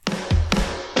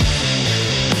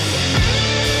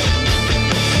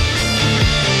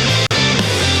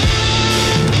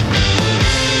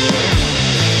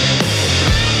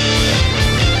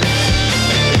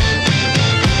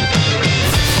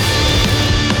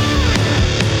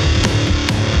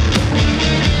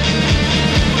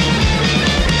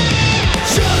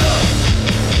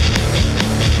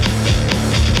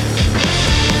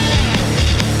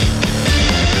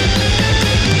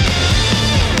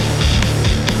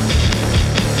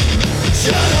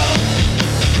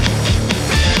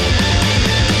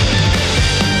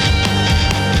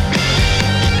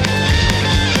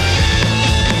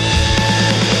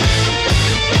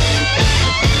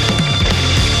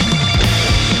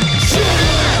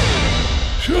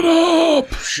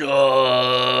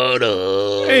Shut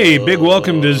up. Hey, big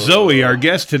welcome to Zoe, our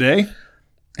guest today.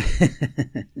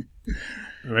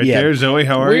 There, Zoe.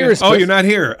 How are you? Oh, you're not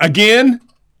here. Again?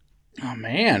 Oh,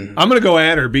 man. I'm going to go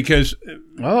at her because...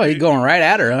 Oh, you're going right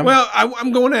at her, huh? Well,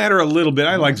 I'm going at her a little bit.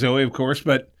 I like Zoe, of course,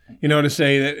 but, to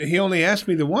say that he only asked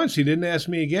me the once. He didn't ask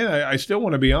me again. I still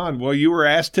want to be on. Well, you were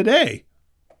asked today.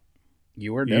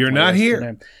 You were definitely You're not here.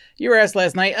 Today. You were asked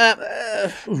last night.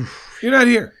 You're not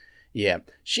here. Yeah.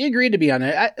 She agreed to be on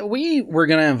it. We were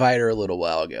going to invite her a little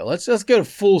while ago. Let's just go to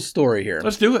full story here.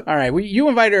 Let's do it. All right. You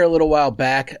invited her a little while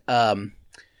back.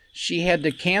 She had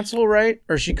to cancel, right?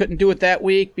 Or she couldn't do it that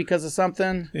week because of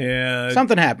something? Yeah.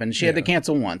 Something happened. She had to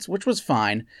cancel once, which was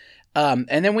fine. And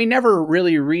then we never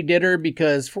really redid her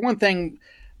because, for one thing,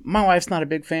 my wife's not a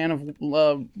big fan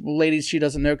of ladies she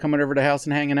doesn't know coming over to the house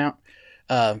and hanging out.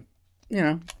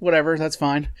 Whatever. That's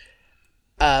fine.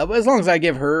 But as long as I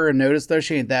give her a notice, though,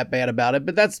 she ain't that bad about it.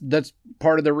 But that's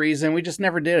part of the reason. We just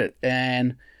never did it.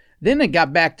 And then it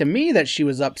got back to me that she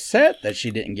was upset that she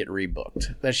didn't get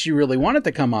rebooked, that she really wanted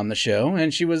to come on the show.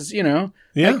 And she was,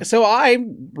 so I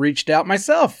reached out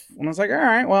myself. And I was like, all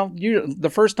right, well, the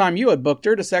first time you had booked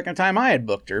her, the second time I had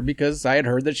booked her because I had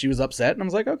heard that she was upset. And I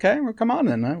was like, okay, well, come on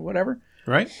then, whatever.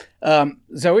 Right.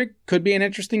 Zoe could be an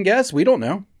interesting guest. We don't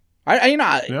know.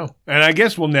 No. And I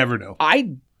guess we'll never know.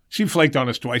 She flaked on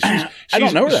us twice. I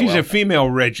don't know her that She's well. a female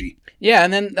Reggie. Yeah,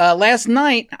 and then last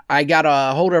night I got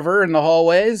a hold of her in the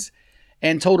hallways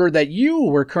and told her that you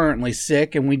were currently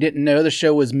sick and we didn't know the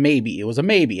show was maybe. It was a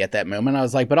maybe at that moment. I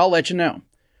was like, but I'll let you know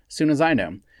as soon as I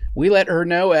know. We let her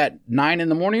know at 9 in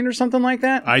the morning or something like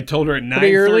that. I told her at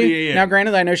 9:30 a.m. Now,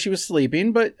 granted, I know she was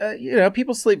sleeping, but,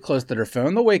 people sleep close to their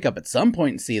phone. They'll wake up at some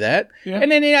point and see that. Yeah. And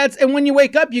then and when you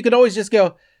wake up, you could always just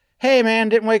go, hey, man,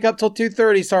 didn't wake up till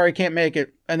 2:30. Sorry, can't make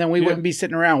it. And then we wouldn't be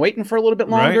sitting around waiting for a little bit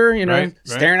longer,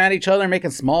 staring at each other,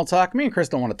 making small talk. Me and Chris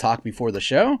don't want to talk before the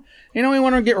show. We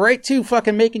want to get right to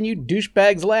fucking making you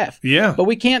douchebags laugh. Yeah. But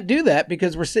we can't do that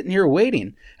because we're sitting here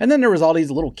waiting. And then there was all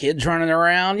these little kids running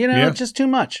around. It's just too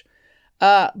much.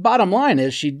 Bottom line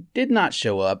is she did not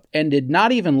show up and did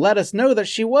not even let us know that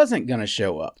she wasn't going to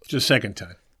show up. Just second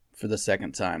time. For the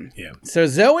second time. Yeah. So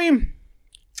Zoe...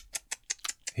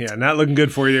 Yeah, not looking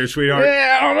good for you there, sweetheart.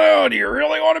 Yeah, I don't know. Do you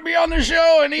really want to be on the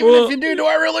show? And even if you do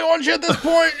I really want you at this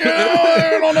point?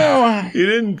 I don't know. You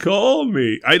didn't call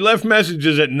me. I left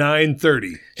messages at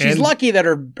 9:30. She's lucky that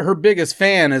her biggest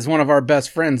fan is one of our best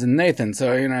friends in Nathan.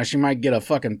 So, she might get a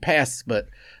fucking pass, but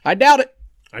I doubt it.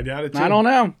 I doubt it, too. I don't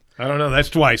know. That's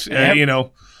twice.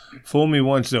 Yep. Fool me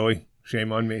once, Zoe.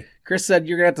 Shame on me. Chris said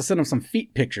you're going to have to send him some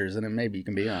feet pictures, and then maybe you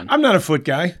can be on. I'm not a foot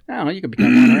guy. No, you could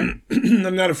become one, right?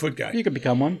 I'm not a foot guy. You could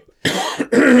become one.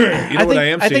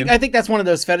 I think that's one of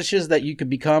those fetishes that you could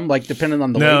become, like, depending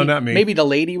on the lady. No, not me. Maybe the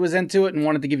lady was into it and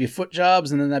wanted to give you foot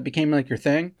jobs, and then that became, like, your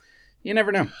thing. You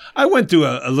never know. I went through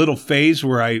a little phase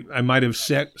where I might have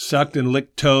sucked and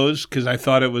licked toes because I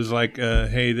thought it was like,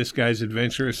 hey, this guy's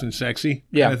adventurous and sexy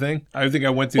kind of thing. I think I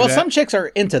went through that. Well, some chicks are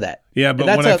into that. Yeah, but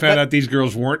when I found out these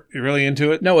girls weren't really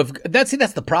into it. No, that's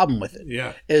the problem with it.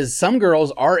 Yeah. Is some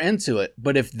girls are into it,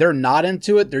 but if they're not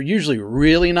into it, they're usually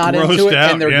really not into it,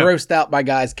 and they're grossed out by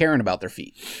guys caring about their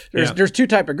feet. There's two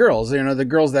type of girls, the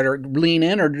girls that are lean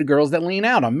in or the girls that lean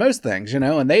out on most things, and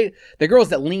the girls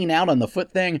that lean out on the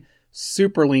foot thing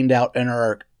super leaned out and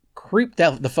are creeped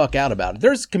out the fuck out about it.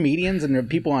 There's comedians and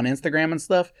people on Instagram and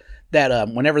stuff that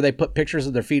whenever they put pictures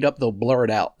of their feet up, they'll blur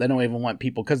it out. They don't even want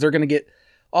people because they're going to get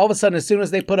all of a sudden, as soon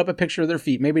as they put up a picture of their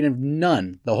feet, maybe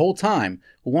none the whole time,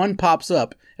 one pops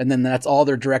up and then that's all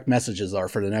their direct messages are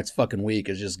for the next fucking week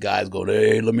is just guys going,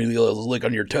 hey, let me lick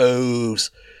on your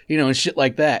toes, and shit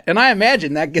like that. And I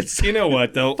imagine that gets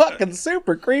what though? Fucking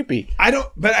super creepy. I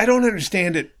don't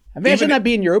understand it. Imagine that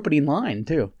being your opening line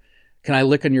too. Can I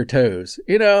lick on your toes?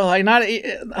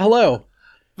 Hello.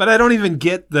 But I don't even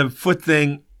get the foot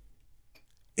thing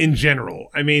in general.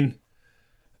 I mean,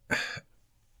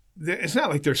 it's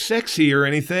not like they're sexy or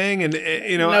anything. And,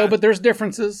 No, but there's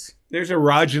differences. There's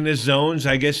erogenous zones,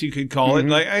 I guess you could call it.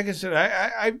 Like I said,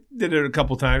 I did it a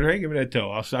couple times. Hey, give me that toe.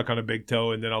 I'll suck on a big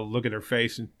toe, and then I'll look at her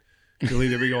face, and she'll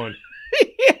either be going...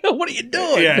 What are you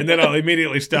doing? Yeah, and then I'll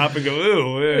immediately stop and go,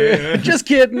 ooh. Just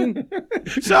kidding.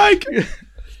 Psych.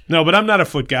 No, but I'm not a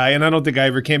foot guy, and I don't think I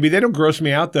ever can be. They don't gross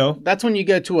me out, though. That's when you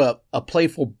go to a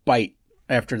playful bite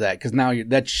after that, because now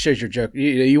that shows your joke.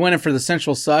 You went in for the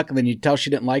sensual suck, and then you tell she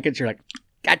didn't like it. You're like,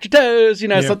 got your toes,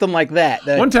 something like that.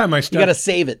 One time you got to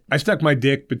save it. I stuck my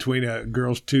dick between a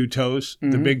girl's two toes,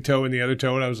 the big toe and the other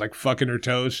toe, and I was like fucking her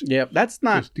toes. Yep, that's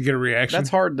not... Just to get a reaction.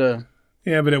 That's hard to...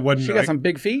 Yeah, but it wasn't... She got some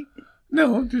big feet?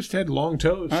 No, just had long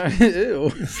toes.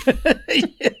 Ew.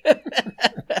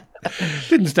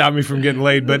 Didn't stop me from getting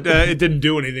laid, but it didn't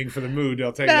do anything for the mood.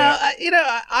 I'll tell you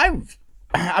that.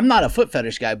 I'm not a foot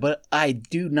fetish guy, but I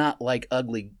do not like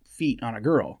ugly feet on a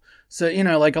girl. So,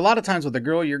 like a lot of times with a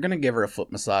girl, you're going to give her a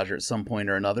foot massager at some point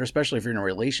or another, especially if you're in a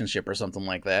relationship or something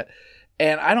like that.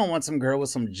 And I don't want some girl with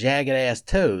some jagged ass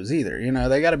toes either.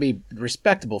 They got to be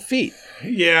respectable feet.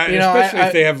 Yeah, especially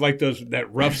if they have like that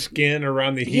rough skin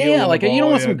around the heel. Yeah, like you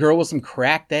don't want some girl with some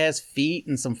cracked ass feet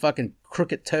and some fucking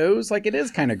crooked toes. Like it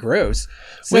is kind of gross.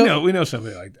 So, we know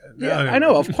somebody like that. Yeah, I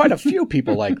know of quite a few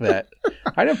people like that.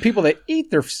 I know people that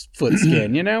eat their foot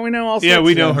skin. We know all sorts. Yeah,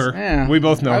 we know of her. Yeah. We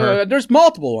both know her. There's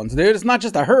multiple ones, dude. It's not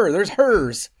just a her. There's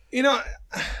hers.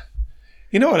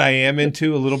 You know what I am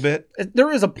into a little bit? There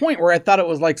was a point where I thought it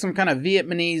was like some kind of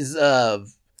Vietnamese...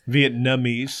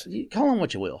 Vietnamese. You call them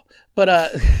what you will. But I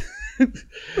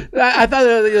thought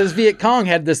this Viet Cong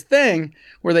had this thing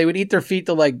where they would eat their feet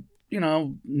to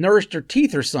nourish their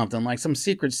teeth or something, like some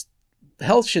secret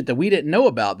health shit that we didn't know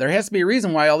about. There has to be a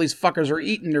reason why all these fuckers are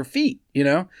eating their feet,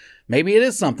 Maybe it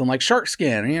is something like shark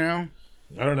skin,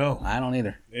 I don't know. I don't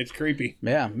either. It's creepy.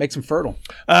 Yeah, makes them fertile.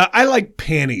 I like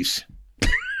panties.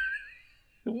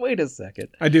 Wait a second.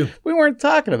 I do. We weren't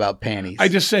talking about panties. I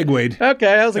just segued. Okay,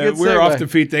 that was a good segue. We're off the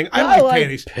feet thing. I like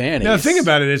panties. panties. Now, the thing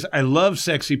about it is I love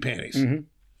sexy panties.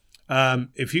 Mm-hmm.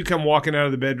 If you come walking out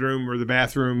of the bedroom or the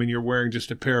bathroom and you're wearing just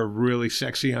a pair of really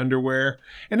sexy underwear,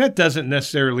 and that doesn't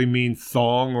necessarily mean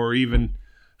thong or even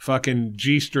fucking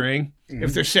G-string. Mm-hmm.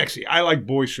 If they're sexy. I like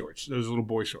boy shorts, those little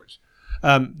boy shorts.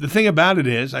 The thing about it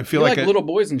is I feel like little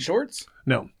boys in shorts?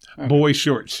 No, boy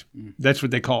shorts. Mm-hmm. That's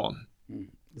what they call them. Mm-hmm.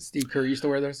 Steve Kerr used to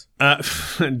wear those?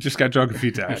 Just got drunk a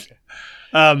few times.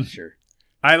 Okay. Sure.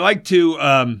 I like to,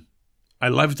 I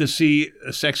love to see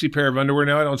a sexy pair of underwear.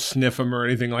 Now, I don't sniff them or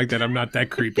anything like that. I'm not that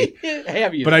creepy.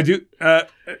 Have you? But I do.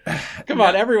 Come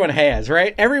on, everyone has,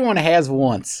 right? Everyone has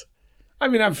once. I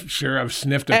mean, I'm sure I've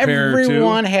sniffed a pair or two.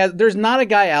 Everyone has. There's not a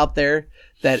guy out there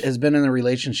that has been in a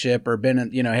relationship or been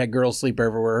in, had girls sleep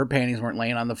over where her panties weren't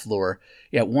laying on the floor.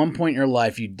 At one point in your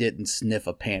life, you didn't sniff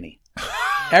a panty.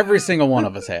 Every single one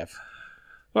of us have.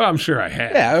 Well, I'm sure I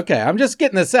have. Yeah, okay. I'm just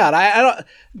getting this out. I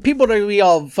don't. People are be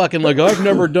all fucking like, I've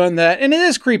never done that, and it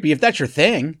is creepy if that's your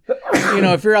thing.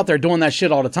 If you're out there doing that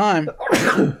shit all the time.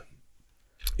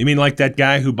 You mean like that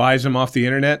guy who buys them off the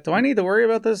internet? Do I need to worry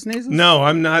about those sneezes? No,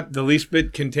 I'm not the least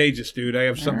bit contagious, dude. I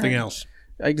have something else.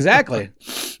 Exactly.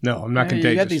 No, I'm not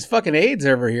contagious. You got these fucking AIDS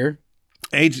over here.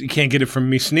 AIDS, you can't get it from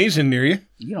me sneezing near you.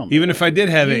 You don't. Even if I did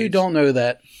have AIDS, you don't know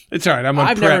that. It's all right. I'm on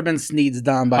I've prep. never been sneezed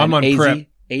on by I'm an on prep.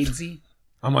 AZ.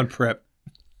 I'm on prep.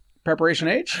 Preparation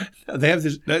H? They have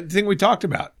that thing we talked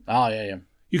about. Oh, yeah.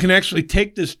 You can actually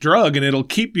take this drug and it'll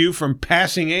keep you from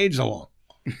passing AIDS along.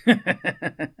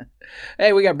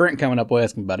 Hey, we got Brent coming up. We'll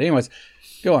ask him about it. Anyways,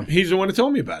 go on. He's the one who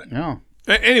told me about it. No.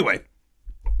 Anyway,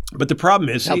 but the problem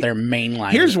is... out there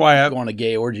mainlining. Here's why going to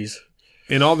gay orgies.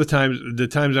 In all the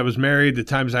times I was married, the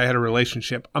times I had a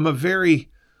relationship, I'm a very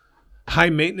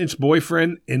high-maintenance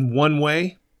boyfriend in one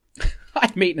way.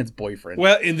 High-maintenance boyfriend.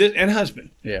 Well, and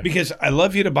husband. Yeah. Because I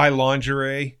love you to buy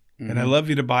lingerie, and I love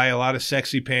you to buy a lot of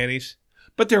sexy panties,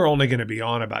 but they're only going to be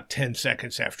on about 10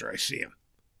 seconds after I see them.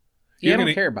 Yeah, I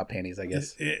don't care about panties, I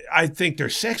guess. I think they're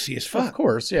sexy as fuck. Of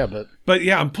course, yeah, but... But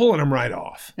yeah, I'm pulling them right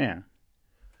off. Yeah.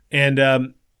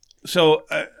 And so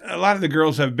a lot of the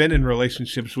girls I've been in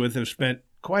relationships with have spent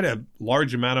quite a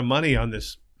large amount of money on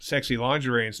this sexy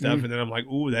lingerie and stuff, and then I'm like,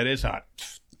 ooh, that is hot.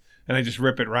 And I just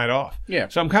rip it right off. Yeah.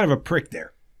 So I'm kind of a prick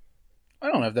there.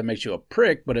 I don't know if that makes you a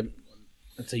prick, but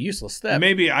it's a useless step.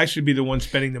 Maybe I should be the one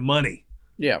spending the money.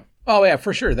 Yeah. Oh, yeah,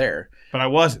 for sure there. But I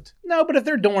wasn't. No, but if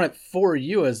they're doing it for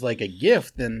you as like a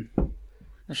gift, then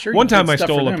I'm sure. One time I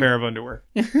stole a pair of underwear.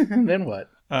 Then what?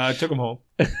 I took them home.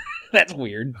 That's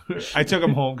weird. I took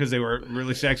them home because they were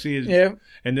really sexy. Yeah.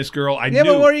 And this girl, I knew. Yeah,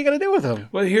 but what are you going to do with them?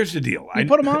 Well, here's the deal. You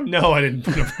put them on? No, I didn't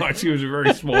put them on. She was a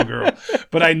very small girl.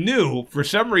 But I knew, for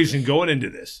some reason, going into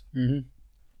this,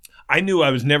 I knew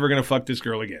I was never going to fuck this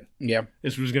girl again. Yeah.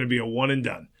 This was going to be a one and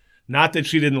done. Not that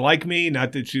she didn't like me,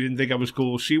 not that she didn't think I was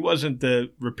cool. She wasn't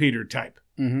the repeater type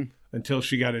until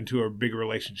she got into a big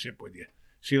relationship with you.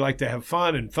 She liked to have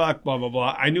fun and fuck, blah, blah,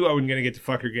 blah. I knew I wasn't going to get to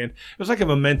fuck her again. It was like a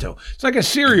memento. It's like a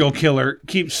serial killer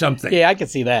keeps something. Yeah, I can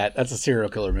see that. That's a serial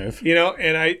killer move.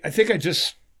 And I think I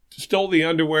just stole the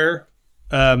underwear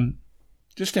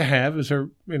just to have as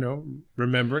her,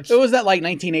 remembrance. It was that like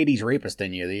 1980s rapist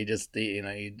in you that you just,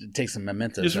 you take some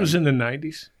mementos. This was in the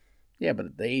 90s. Yeah,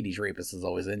 but the 80s rapist is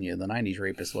always in you. The 90s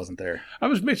rapist wasn't there. I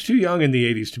was much too young in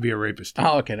the 80s to be a rapist.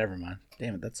 Oh, okay, never mind.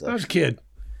 Damn it, that sucks. I was a kid.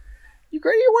 You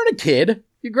weren't a kid.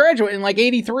 You graduated in like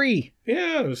 83.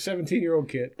 Yeah, I was a 17-year-old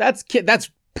kid. That's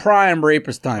prime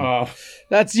rapist time.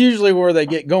 That's usually where they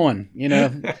get going. You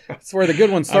know, it's where the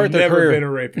good ones start their career. I've never been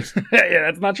a rapist. Yeah,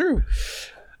 that's not true.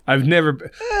 I've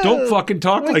never. Don't fucking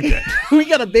talk like that. We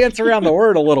got to dance around the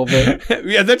word a little bit.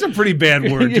 Yeah, that's a pretty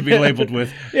bad word to be labeled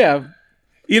with. Yeah.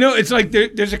 You know, it's like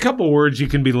there's a couple words you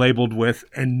can be labeled with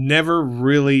and never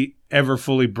really ever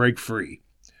fully break free.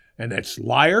 And that's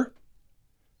liar,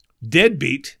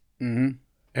 deadbeat, and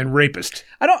rapist.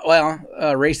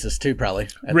 Racist too, probably.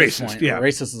 Racist, yeah.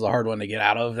 Racist is a hard one to get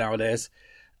out of nowadays.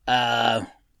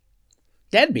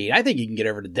 Deadbeat. I think you can get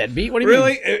over to deadbeat. What do you mean?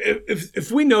 Really?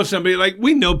 If we know somebody, like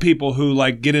we know people who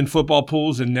like get in football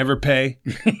pools and never pay,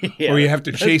 or you have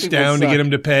to chase down to get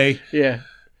them to pay. Yeah.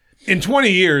 In 20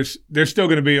 years, they're still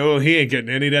going to be, he ain't getting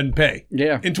it. He doesn't pay.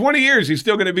 Yeah. In 20 years, he's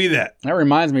still going to be that. That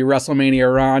reminds me,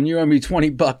 WrestleMania Ron, you owe me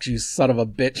 $20, you son of a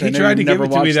bitch. He tried to give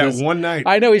it to me that one night.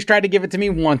 I know he's tried to give it to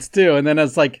me once too. And then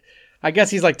it's like, I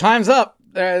guess he's like, time's up.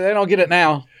 They don't get it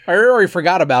now. Or he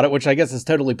forgot about it, which I guess is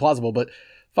totally plausible, but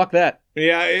fuck that.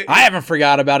 Yeah. I haven't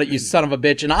forgot about it, you son of a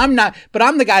bitch. And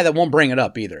I'm the guy that won't bring it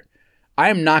up either. I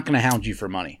am not going to hound you for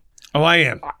money. Oh, I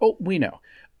am. We know.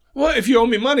 Well, if you owe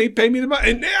me money, pay me the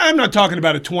money. And I'm not talking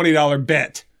about a $20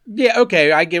 bet. Yeah,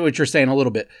 okay, I get what you're saying a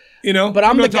little bit. You know, but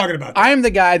I'm not talking about that. I'm the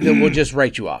guy that will just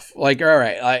write you off. Like, all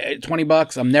right,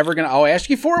 $20, I'm never going to, I'll ask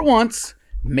you for it once,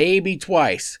 maybe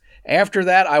twice. After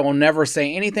that, I will never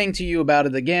say anything to you about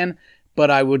it again,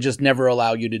 but I will just never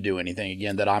allow you to do anything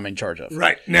again that I'm in charge of.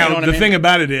 Right. Now, the thing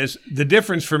about it is, the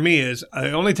difference for me is,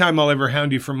 the only time I'll ever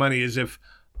hound you for money is if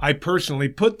I personally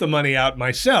put the money out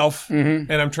myself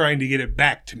and I'm trying to get it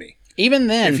back to me. Even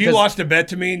then, if you lost a bet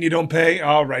to me and you don't pay,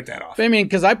 I'll write that off. I mean,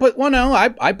 because I put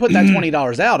that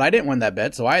 $20 out. I didn't win that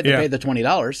bet, so I had to pay the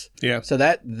 $20. Yeah. So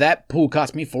that pool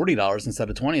cost me $40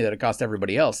 instead of $20 that it cost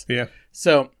everybody else. Yeah.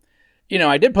 So, you know,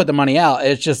 I did put the money out.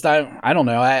 It's just I don't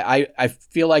know. I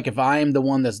feel like if I'm the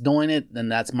one that's doing it, then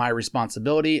that's my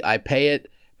responsibility. I pay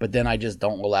it, but then I just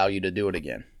don't allow you to do it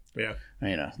again. Yeah.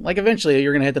 You know, like eventually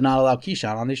you're going to have to not allow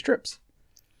Kishon on these trips.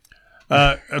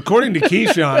 According to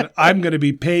Kishon, I'm going to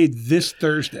be paid this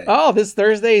Thursday. Oh, this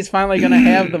Thursday he's finally going to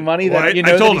have the money that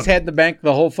that he's had in the bank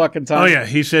the whole fucking time. Oh yeah,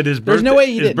 he said his birthday. There's no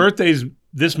way his birthday's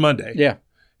this Monday. Yeah.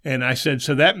 And I said,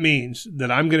 so that means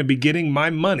that I'm going to be getting my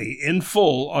money in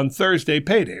full on Thursday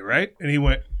payday, right? And he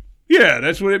went, yeah,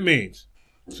 that's what it means.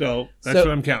 So that's what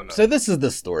I'm counting on. So this is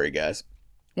the story, guys.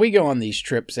 We go on these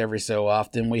trips every so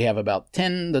often. We have about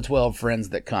 10 to 12 friends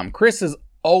that come. Chris is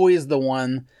always the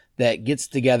one that gets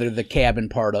together the cabin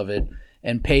part of it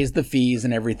and pays the fees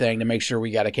and everything to make sure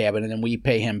we got a cabin, and then we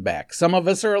pay him back. Some of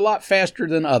us are a lot faster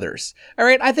than others. All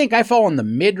right, I think I fall in the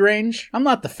mid-range. I'm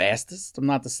not the fastest. I'm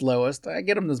not the slowest. I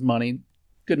get him this money.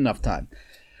 Good enough time.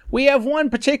 We have one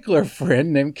particular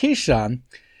friend named Kishon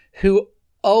who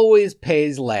always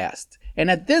pays last.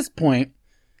 And at this point,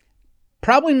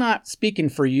 probably not speaking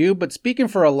for you, but speaking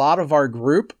for a lot of our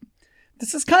group,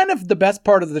 this is kind of the best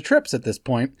part of the trips at this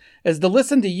point, is to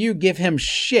listen to you give him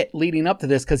shit leading up to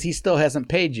this because he still hasn't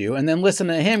paid you, and then listen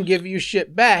to him give you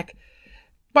shit back.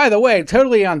 By the way,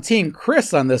 totally on Team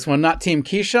Chris on this one, not Team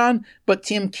Kishon, but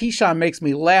Team Kishon makes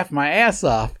me laugh my ass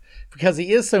off because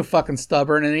he is so fucking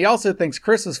stubborn, and he also thinks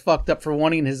Chris is fucked up for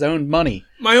wanting his own money.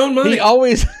 My own money? He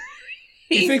always...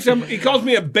 He thinks he calls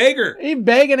me a beggar. He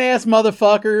begging ass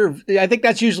motherfucker. I think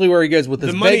that's usually where he goes with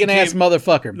this begging ass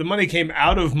motherfucker. The money came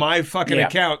out of my fucking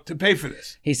account to pay for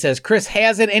this. He says Chris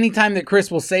has it. Anytime that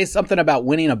Chris will say something about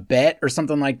winning a bet or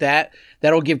something like that,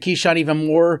 that'll give Kishon even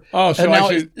more. Oh, so now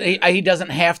he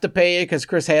doesn't have to pay it because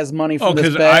Chris has money for this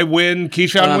bet. Oh, because I win,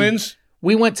 Kishon wins?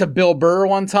 We went to Bill Burr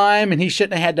one time, and he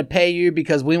shouldn't have had to pay you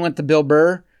because we went to Bill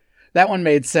Burr. That one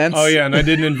made sense. Oh, yeah, and I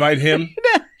didn't invite him?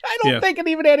 I don't think it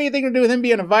even had anything to do with him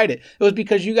being invited. It was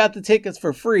because you got the tickets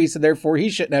for free, so therefore he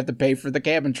shouldn't have to pay for the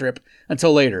cabin trip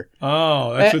until later.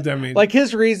 Oh, that's what that means. Like,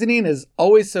 his reasoning is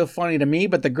always so funny to me,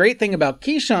 but the great thing about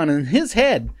Kishon in his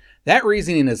head, that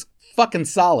reasoning is fucking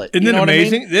solid. Isn't it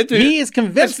amazing? I mean? He is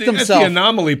convinced himself. That's the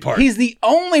anomaly part. He's the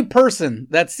only person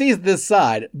that sees this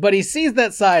side, but he sees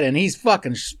that side and he's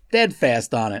fucking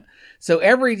steadfast on it. So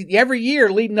every year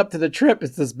leading up to the trip,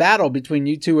 it's this battle between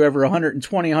you two over $120,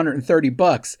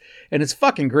 $130, and it's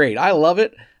fucking great. I love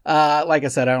it. Like I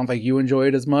said, I don't think you enjoy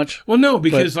it as much. Well, no,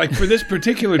 because like for this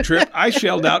particular trip, I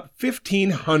shelled out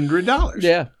 $1,500.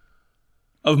 Yeah,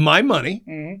 of my money,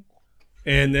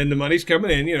 and then the money's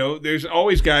coming in. You know, there's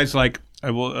always guys like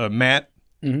Matt,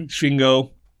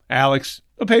 Shingo, Alex.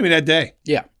 They'll pay me that day.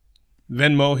 Yeah.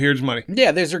 Venmo, here's money.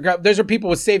 Yeah, those are people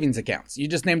with savings accounts. You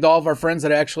just named all of our friends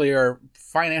that actually are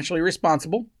financially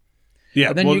responsible. Yeah.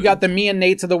 And then you got the me and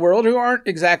Nates of the world who aren't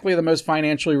exactly the most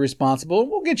financially responsible.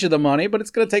 We'll get you the money, but it's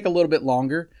going to take a little bit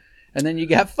longer. And then you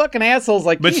got fucking assholes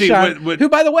like Kishon, who,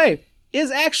 by the way, is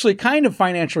actually kind of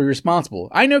financially responsible.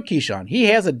 I know Kishon. He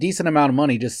has a decent amount of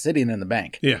money just sitting in the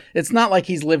bank. Yeah. It's not like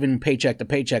he's living paycheck to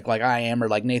paycheck like I am or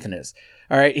like Nathan is.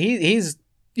 All right. He's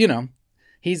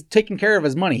taking care of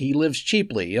his money. He lives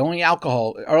cheaply. The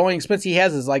only expense he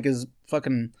has is like his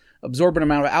fucking absorbent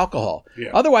amount of alcohol.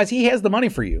 Yeah. Otherwise, he has the money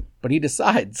for you, but he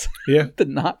decides to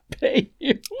not pay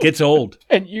you. Gets old.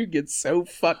 And you get so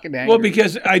fucking angry. Well,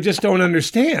 because I just don't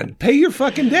understand. Pay your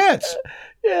fucking debts.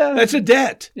 Yeah. That's a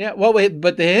debt. Yeah. Well,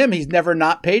 but to him, he's never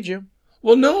not paid you.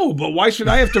 Well, no, but why should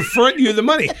I have to front you the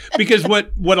money? Because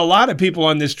what a lot of people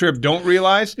on this trip don't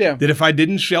realize, that if I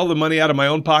didn't shell the money out of my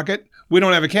own pocket, we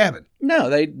don't have a cabin. No,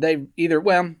 they either,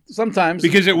 well, sometimes.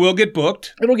 Because it will get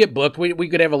booked. It'll get booked. We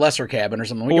could have a lesser cabin or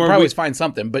something. We could probably find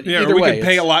something, but either way. We could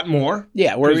pay a lot more.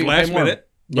 Yeah, we're last minute.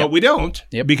 But we don't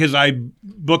because I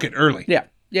book it early. Yeah.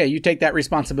 Yeah, you take that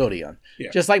responsibility on. Yeah.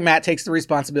 Just like Matt takes the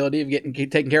responsibility of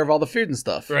taking care of all the food and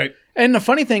stuff. Right. And the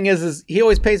funny thing is he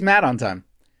always pays Matt on time.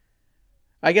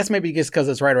 I guess maybe just because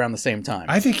it's right around the same time.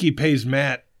 I think he pays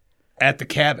Matt at the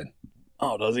cabin.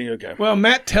 Oh, does he? Okay. Well,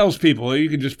 Matt tells people you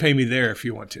can just pay me there if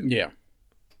you want to. Yeah.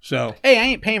 So. Hey, I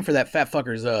ain't paying for that fat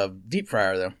fucker's deep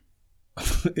fryer, though.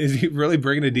 Is he really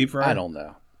bringing a deep fryer? I don't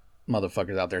know.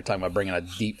 Motherfuckers out there talking about bringing a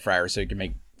deep fryer so you can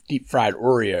make deep fried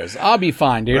Oreos. I'll be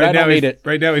fine, dude. I don't need it.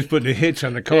 Right now he's putting a hitch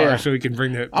on the car so he can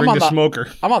bring the smoker.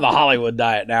 I'm on the Hollywood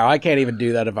diet now. I can't even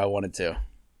do that if I wanted to.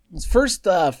 It's first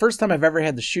time I've ever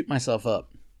had to shoot myself up.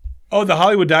 Oh, the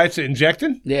Hollywood diet's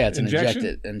injecting? Yeah, it's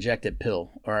an injected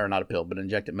pill. Or not a pill, but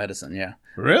injected medicine, yeah.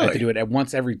 Really? I have to do it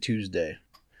once every Tuesday.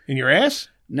 In your ass?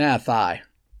 Nah, thigh.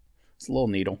 It's a little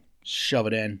needle. Shove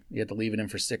it in. You have to leave it in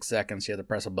for 6 seconds. You have to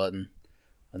press a button.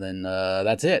 And then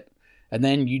that's it. And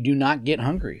then you do not get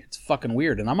hungry. It's fucking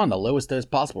weird. And I'm on the lowest dose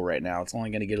possible right now. It's only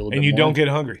going to get a little bit more. And you don't get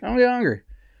hungry? I don't get hungry.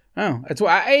 Oh, that's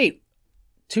why I ate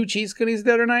 2 cheese cookies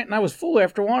the other night, and I was full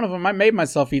after one of them. I made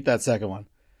myself eat that second one.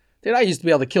 Dude, I used to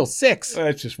be able to kill 6.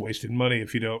 That's just wasting money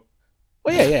if you don't.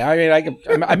 Well, yeah. I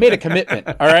mean, I made a commitment.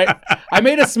 All right,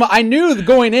 I knew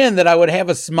going in that I would have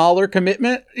a smaller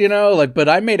commitment. But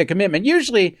I made a commitment.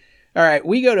 Usually, all right,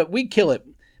 we kill it.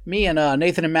 Me and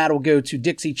Nathan and Matt will go to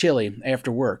Dixie Chili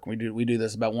after work. We do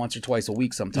this about once or twice a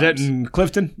week sometimes. Is that in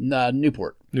Clifton?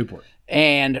 Newport.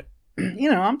 And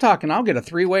I'm talking. I'll get a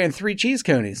 3-way and 3 cheese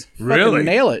conies. Really? Fucking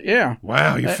nail it. Yeah.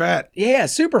 Wow, you're fat. Yeah,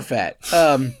 super fat.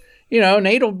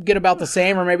 Nate will get about the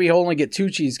same, or maybe he'll only get 2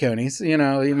 cheese conies. He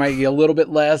might get a little bit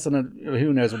less, and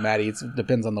who knows what Matt eats. It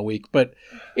depends on the week. But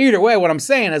either way, what I'm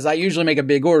saying is I usually make a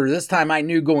big order. This time I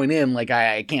knew going in, like,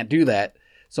 I can't do that.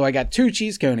 So I got 2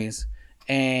 cheese conies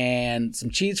and some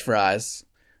cheese fries.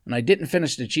 And I didn't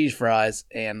finish the cheese fries,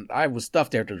 and I was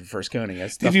stuffed after the first coning.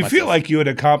 Did you feel like you had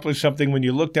accomplished something when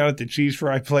you looked down at the cheese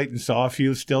fry plate and saw a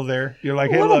few still there? You're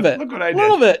like, hey, look what I did. A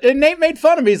little bit. And Nate made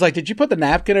fun of me. He's like, did you put the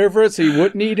napkin over it so you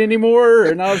wouldn't eat anymore?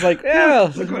 And I was like,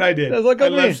 yeah. Look what I did. Look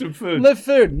at me. Left some food. Left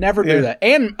food. Never do that.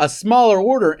 And a smaller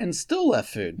order and still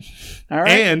left food. All right?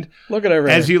 And look at over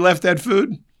as you left that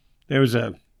food, there was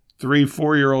a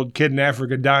 3-4-year-old kid in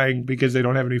Africa dying because they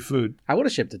don't have any food. I would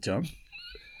have shipped it to him.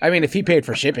 I mean, if he paid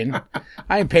for shipping.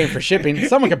 I ain't paying for shipping.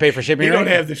 Someone can pay for shipping. You don't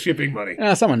have the shipping money.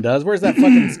 Someone does. Where's that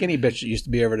fucking skinny bitch that used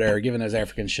to be over there giving those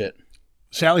African shit?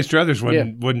 Sally Struthers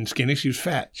wasn't skinny. She was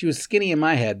fat. She was skinny in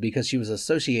my head because she was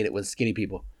associated with skinny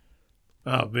people.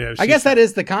 Oh, man. I guess that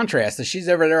is the contrast. That she's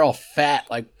over there all fat.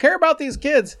 Like, care about these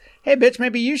kids. Hey, bitch,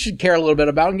 maybe you should care a little bit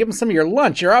about them and give them some of your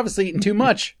lunch. You're obviously eating too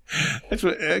much. That's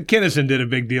what Kennison did a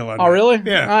big deal on. Oh, really?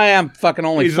 Yeah. I am fucking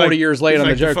only 40 years late on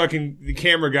the joke. The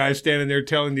camera guy standing there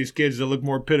telling these kids to look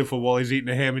more pitiful while he's eating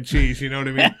a ham and cheese. You know what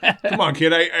I mean? Come on,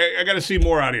 kid. I got to see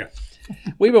more out of you.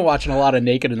 We've been watching a lot of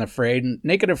Naked and Afraid. And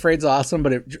Naked and Afraid's awesome,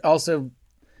 but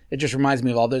it just reminds me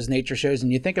of all those nature shows.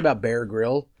 And you think about Bear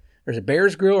Grylls. There's a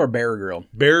Bear's Grill or Bear Grill?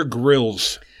 Bear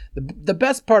Grylls. The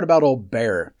best part about old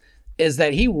Bear is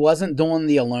that he wasn't doing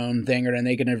the alone thing or the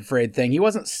Naked and Afraid thing. He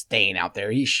wasn't staying out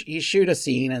there. He'd shoot a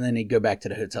scene and then he'd go back to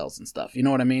the hotels and stuff. You know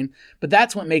what I mean? But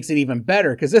that's what makes it even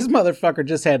better because this motherfucker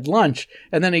just had lunch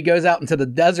and then he goes out into the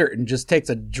desert and just takes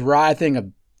a dry thing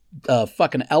of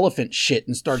fucking elephant shit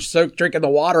and starts drinking the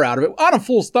water out of it on a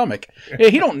full stomach.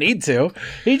 He don't need to.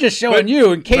 He's just showing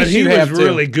you in case you have to. But he was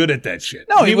really good at that shit.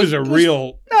 No, he was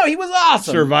he was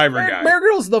awesome. Survivor guy. Bear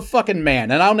Grylls the fucking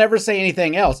man, and I'll never say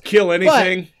anything else. Kill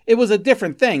anything. But it was a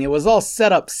different thing. It was all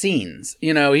set up scenes.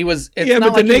 He was. It's yeah,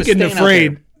 not but like the Naked and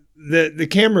Afraid, the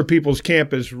camera people's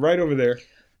camp is right over there.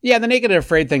 Yeah, the Naked and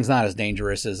Afraid thing's not as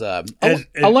dangerous as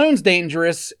Alone's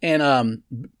dangerous, and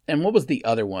what was the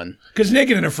other one? Because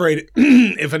Naked and Afraid,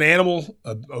 if an animal,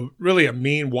 really a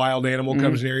mean wild animal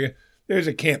comes near you, there's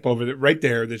a camp over there right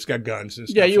there that's got guns and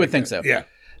stuff. Yeah, you would think so. Yeah.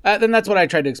 Then that's what I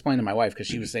tried to explain to my wife because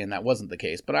she was saying that wasn't the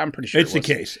case, but I'm pretty sure it's the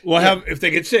case. Well, if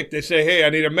they get sick, they say, "Hey, I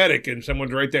need a medic," and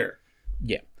someone's right there.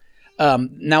 Yeah.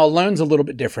 Now alone's a little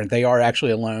bit different. They are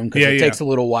actually alone because it takes a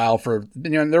little while for,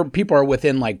 there people are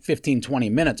within like 15, 20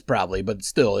 minutes probably, but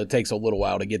still it takes a little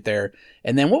while to get there.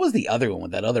 And then what was the other one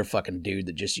with that other fucking dude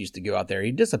that just used to go out there?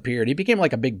 He disappeared. He became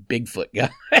like a big Bigfoot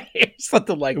guy.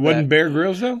 Something like that. Wasn't Bear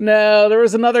Grylls though? No, there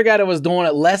was another guy that was doing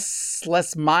it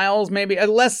less miles maybe,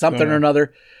 less something or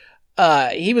another.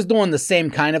 He was doing the same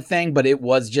kind of thing, but it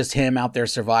was just him out there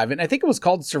surviving. I think it was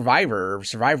called Survivor or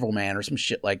Survival Man or some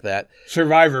shit like that.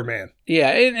 Survivor Man. Yeah,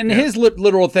 and his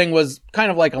literal thing was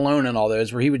kind of like Alone and all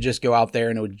those, where he would just go out there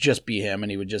and it would just be him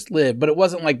and he would just live. But it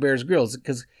wasn't like Bear's Grylls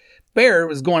because Bear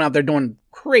was going out there doing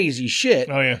crazy shit.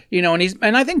 Oh yeah.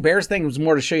 And I think Bear's thing was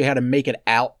more to show you how to make it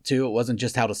out too. It wasn't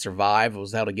just how to survive. It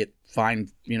was how to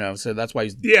so that's why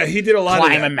he did a lot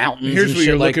climbing of that. mountains. Here's what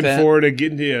you're looking like forward to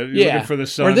getting to. You're looking for the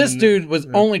sun. Or this dude was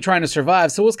only trying to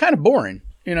survive, so it was kind of boring,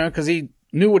 because he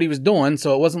knew what he was doing,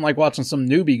 so it wasn't like watching some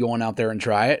newbie going out there and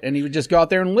try it, and he would just go out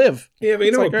there and live. Yeah,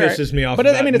 but what pisses me off but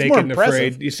about it's Naked more and impressive.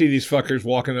 Afraid? You see these fuckers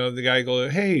walking over the guy go,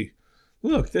 "Hey,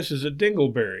 look, this is a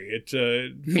dingleberry. It's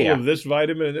full of this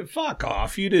vitamin." And fuck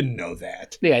off. You didn't know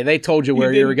that. Yeah, they told you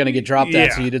where you were going to get dropped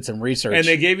at, so you did some research. And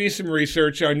they gave you some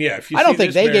research on, if you I don't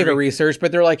think they gave it research,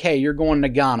 but they're like, hey, you're going to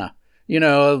Ghana.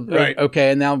 Right.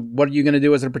 Okay, and now what are you going to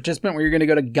do as a participant? Well, you're going to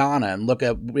go to Ghana and look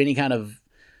at any kind of,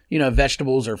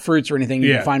 vegetables or fruits or anything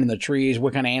you can find in the trees,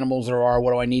 what kind of animals there are,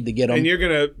 what do I need to get them. And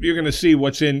you're gonna see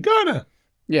what's in Ghana.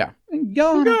 Yeah.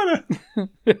 Ghana.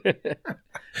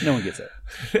 No one gets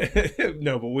it.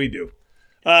 No, but we do.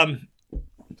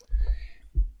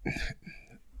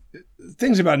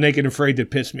 Things about Naked and Afraid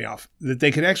that piss me off. That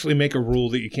they can actually make a rule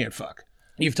that you can't fuck.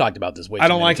 You've talked about this way too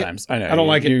many times. I know. I don't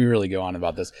like it. You really go on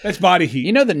about this. That's body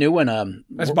heat. The new one,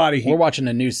 that's body heat. We're watching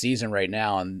a new season right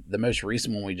now, and the most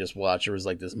recent one we just watched, there was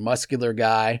like this muscular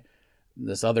guy,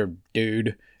 this other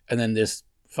dude, and then this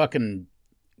fucking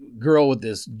girl with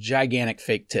this gigantic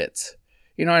fake tits.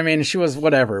 You know what I mean? She was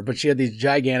whatever, but she had these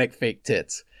gigantic fake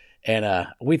tits. And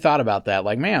we thought about that,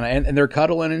 like, man, and they're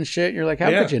cuddling and shit. You're like,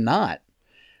 how could you not?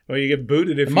 Well, you get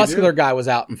booted if the muscular guy was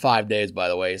out in 5 days, by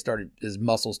the way. His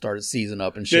muscles started seizing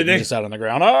up and shit. Just out on the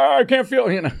ground. Oh, I can't feel,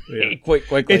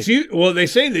 quickly. They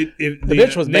say that if the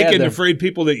bitch was Naked and Afraid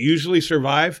people that usually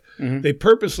survive, they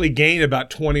purposely gain about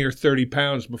 20 or 30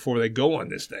 pounds before they go on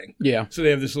this thing. Yeah. So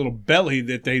they have this little belly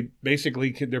that they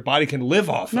basically, their body can live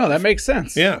off of. No, that makes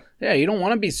sense. Yeah. Yeah, you don't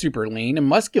want to be super lean, and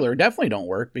muscular definitely don't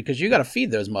work because you got to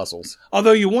feed those muscles.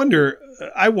 Although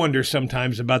I wonder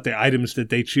sometimes about the items that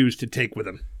they choose to take with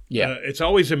them. Yeah. It's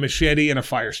always a machete and a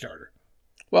fire starter.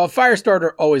 Well, a fire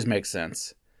starter always makes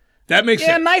sense. That makes sense.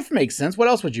 Yeah, a knife makes sense. What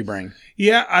else would you bring?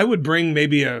 Yeah, I would bring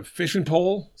maybe a fishing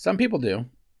pole. Some people do.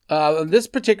 This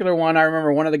particular one, I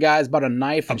remember one of the guys bought a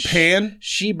knife. A pan?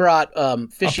 She brought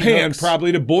fishing hooks.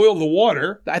 Probably to boil the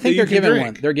water. I think they're giving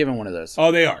one. They're giving one of those.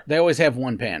 Oh, they are? They always have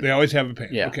one pan. They always have a pan.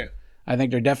 Yeah. Okay. I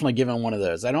think they're definitely giving one of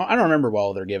those. I don't remember what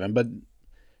all they're giving, but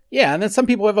yeah, and then some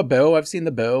people have a bow. I've seen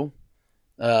the bow.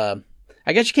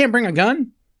 I guess you can't bring a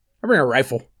gun. I bring a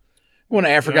rifle. Going to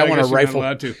Africa, I want a rifle.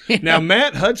 Not allowed to. Now,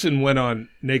 Matt Hudson went on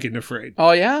Naked and Afraid.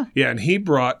 Oh, yeah? Yeah, and he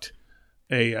brought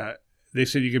they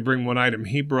said you could bring one item.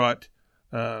 He brought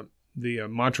the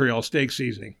Montreal steak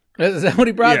seasoning. Is that what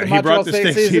he brought? Yeah, the Montreal he brought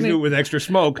the steak seasoning with extra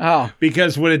smoke. Oh.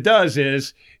 Because what it does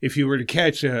is, if you were to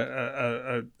catch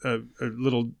a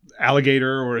little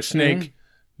alligator or a snake,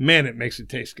 man, it makes it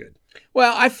taste good.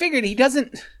 Well, I figured he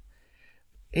doesn't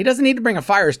need to bring a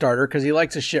fire starter because he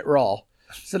likes his shit raw.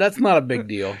 So that's not a big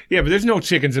deal. Yeah, but there's no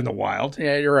chickens in the wild.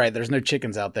 Yeah, you're right. There's no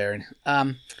chickens out there.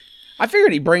 I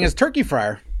figured he'd bring his turkey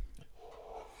fryer.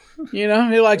 He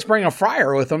likes bringing a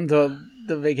fryer with him to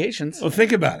the vacations. Well,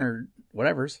 think about it. Or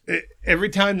whatever's. Every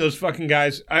time those fucking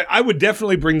guys, I would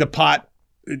definitely bring the pot,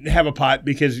 have a pot,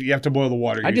 because you have to boil the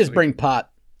water. I just bring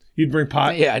pot. You'd bring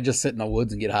pot? Yeah, I just sit in the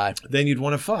woods and get high. Then you'd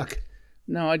want to fuck.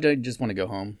 No, I just want to go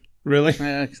home. Really?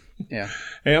 Yeah.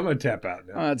 Hey, I'm going to tap out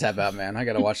now. I'm going to tap out, man. I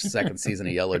got to watch the second season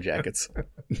of Yellow Jackets.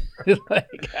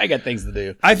 I got things to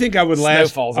do. I think I would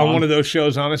last on one of those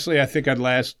shows, honestly. I think I'd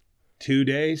last 2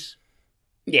 days.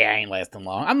 Yeah, I ain't lasting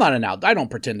long. I'm not I don't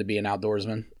pretend to be an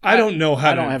outdoorsman. I don't know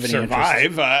how to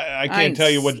survive. I can't tell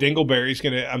you what dingleberry's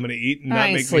I'm gonna eat and not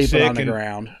make me sick. Sleeping on the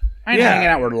ground. I ain't hanging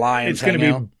out with lions. It's going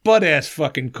to be butt-ass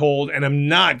fucking cold, and I'm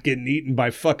not getting eaten by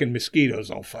fucking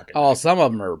mosquitoes all fucking night. Some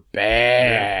of them are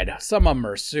bad. Yeah. Some of them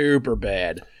are super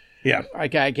bad. Yeah. I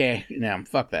can't.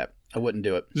 Fuck that. I wouldn't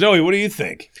do it. Zoe, what do you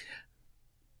think?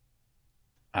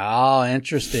 Oh,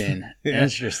 interesting. Yeah.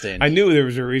 Interesting. I knew there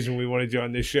was a reason we wanted you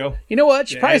on this show. You know what?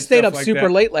 She probably stayed up super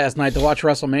late last night to watch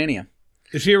WrestleMania.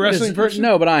 Is she a wrestling person?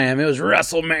 No, but I am. It was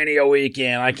WrestleMania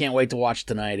weekend. I can't wait to watch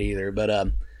tonight either.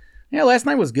 But yeah, last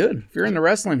night was good. If you're into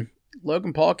wrestling,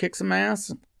 Logan Paul kicked some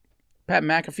ass. Pat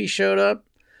McAfee showed up.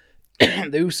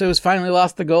 The Usos finally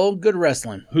lost the gold. Good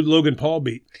wrestling. Who'd Logan Paul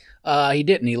beat? He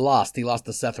didn't. He lost. He lost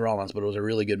to Seth Rollins, but it was a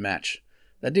really good match.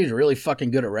 That dude's really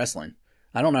fucking good at wrestling.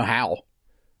 I don't know how.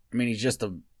 I mean, he's just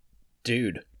a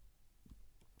dude.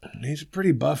 He's a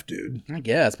pretty buff dude. I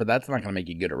guess, but that's not going to make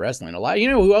you good at wrestling. You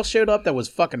know who else showed up that was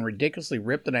fucking ridiculously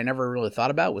ripped that I never really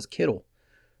thought about was Kittle.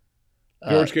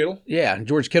 George Kittle? Yeah,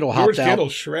 George Kittle hopped out. George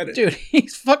Kittle's shredded. Dude,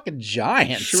 he's fucking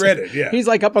giant. Shredded, yeah. He's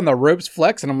like up on the ropes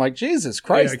flexing. I'm like, Jesus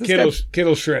Christ. Yeah,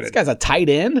 Kittle's shredded. This guy's a tight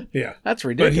end? Yeah. That's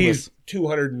ridiculous. But he's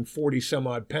 240 some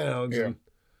odd pounds.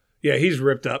 Yeah, and he's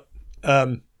ripped up.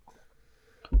 Kind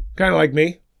of like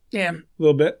me. Yeah. A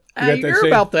little bit. You're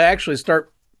about to actually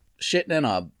start shitting in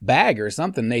a bag or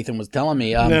something, Nathan was telling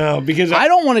me. No, because I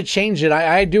don't want to change it.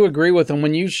 I do agree with him.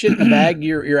 When you shit in a bag,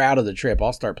 you're out of the trip.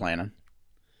 I'll start planning.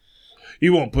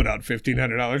 You won't put out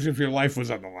 $1,500 if your life was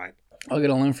on the line. I'll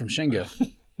get a loan from Shingo.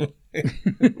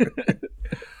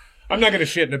 I'm not going to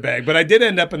shit in a bag, but I did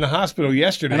end up in the hospital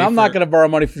yesterday. And I'm not going to borrow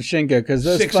money from Shingo because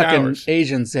those fucking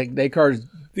Asians, they charge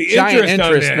the giant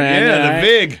interest, man. Yeah, the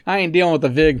VIG. I ain't dealing with the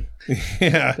VIG.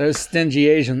 Yeah. Those stingy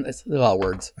Asians. They're all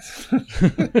words.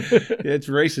 It's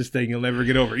a racist thing you'll never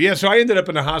get over. Yeah, so I ended up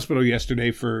in the hospital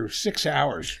yesterday for 6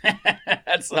 hours.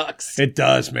 That sucks. It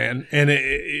does, man.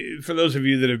 And for those of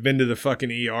you that have been to the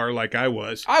fucking ER like I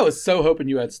was so hoping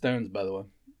you had stones, by the way.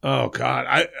 Oh, God.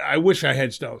 I wish I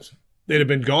had stones. They'd have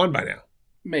been gone by now.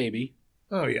 Maybe.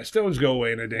 Oh, yeah. Stones go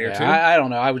away in a day or two. I don't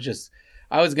know. I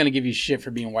was going to give you shit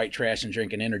for being white trash and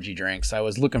drinking energy drinks. I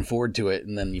was looking forward to it,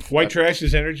 and then you... White trash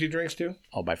is energy drinks, too?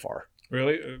 Oh, by far.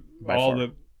 Really? All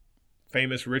the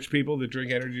famous rich people that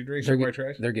drink energy drinks are white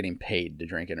trash? They're getting paid to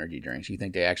drink energy drinks. You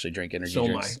think they actually drink energy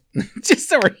drinks? So am I. Just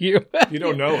so are you. You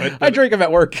don't know it. I drink them at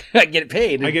work. I get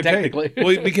paid. I get technically paid.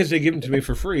 Well, because they give them to me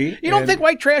for free. You don't think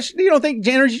white trash... You don't think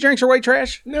energy drinks are white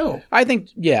trash? No. I think...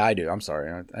 Yeah, I do. I'm sorry.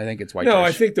 I think it's white trash. No,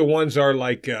 I think the ones are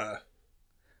like...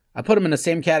 I put them in the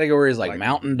same category as like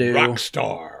Mountain Dew.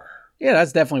 Rockstar. Yeah,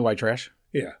 that's definitely white trash.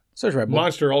 Yeah. So is Red Bull.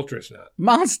 Monster Ultra's not.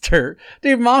 Monster.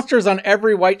 Dude, Monster's on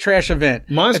every white trash event.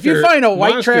 Monster. If you find a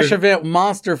white trash event,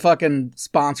 Monster fucking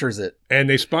sponsors it. And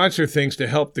they sponsor things to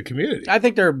help the community. I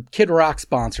think they're Kid Rock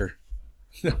sponsor.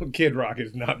 No, Kid Rock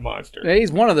is not Monster. Yeah,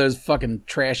 he's one of those fucking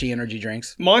trashy energy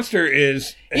drinks. Monster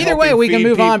is... Either way, we can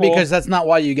move on because that's not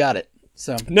why you got it.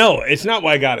 So no, it's not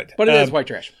why I got it. But it is white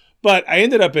trash. But I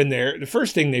ended up in there. The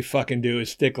first thing they fucking do is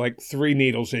stick like 3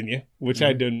 needles in you, which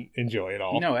I didn't enjoy at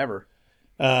all. No, ever.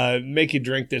 Make you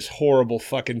drink this horrible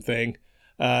fucking thing.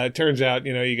 It turns out,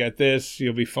 you got this,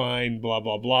 you'll be fine, blah,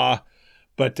 blah, blah.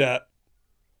 But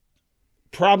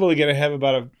probably going to have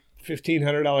about a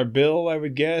 $1,500 bill, I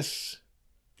would guess.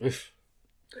 Oof.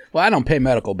 Well, I don't pay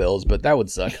medical bills, but that would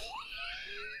suck.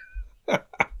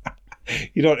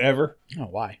 You don't ever? Oh,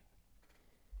 why?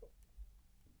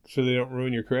 So they don't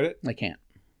ruin your credit? They can't.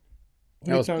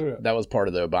 What are you talking about? That was part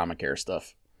of the Obamacare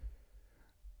stuff.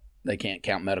 They can't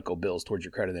count medical bills towards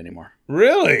your credit anymore.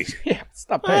 Really? Yeah,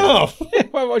 stop paying. Oh.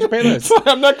 Why would you pay this?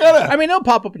 I'm not gonna. I mean, they'll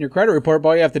pop up in your credit report, but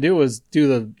all you have to do is do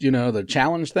the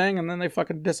challenge thing, and then they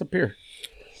fucking disappear.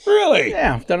 Really?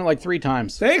 Yeah, I've done it like 3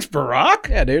 times. Thanks, Barack.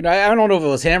 Yeah, dude. I don't know if it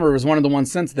was him or it was one of the ones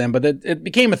since then, but it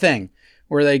became a thing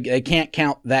where they can't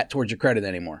count that towards your credit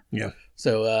anymore. Yeah.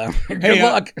 So, good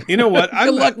luck. You know what?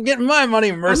 Good luck getting my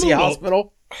money, Mercy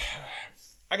Hospital.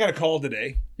 I got a call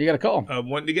today. You got a call?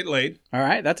 Wanting to get laid. All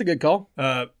right, that's a good call.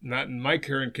 Not in my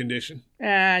current condition.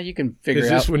 You can figure it out. Because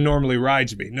this one normally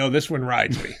rides me. No, this one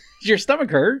rides me. Does your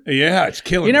stomach hurt? Yeah, it's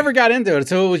killing me. You never got into it,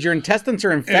 so it was your intestines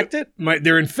are infected?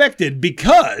 They're infected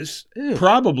because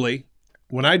probably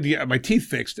when I got my teeth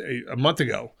fixed a month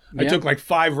ago, I took like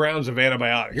 5 rounds of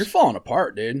antibiotics. You're falling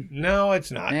apart, dude. No,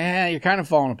 it's not. Yeah, you're kind of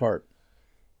falling apart.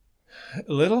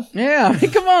 A little? Yeah, I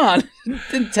mean, come on.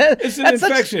 It's an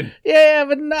infection. Yeah,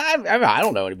 but I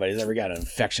don't know anybody's ever got an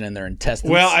infection in their intestines.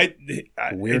 Well,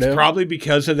 it's probably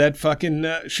because of that fucking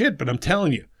shit, but I'm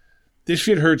telling you, this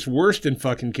shit hurts worse than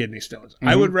fucking kidney stones. Mm-hmm.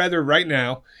 I would rather right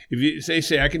now, if you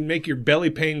say I can make your belly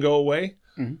pain go away,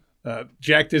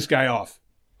 jack this guy off.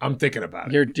 I'm thinking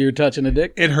about it. You're touching a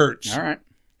dick? It hurts. All right.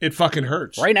 It fucking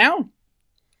hurts. Right now?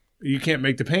 You can't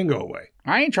make the pain go away.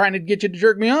 I ain't trying to get you to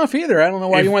jerk me off either. I don't know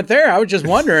why you went there. I was just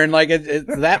wondering, like, it's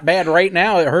that bad right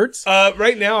now. It hurts.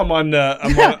 Right now, I'm on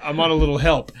a little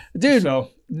help, dude. So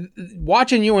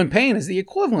watching you in pain is the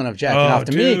equivalent of jacking off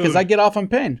to me because I get off in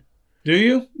pain. Do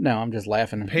you? No, I'm just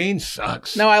laughing. Pain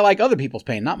sucks. No, I like other people's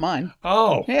pain, not mine.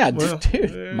 Oh. Yeah, well,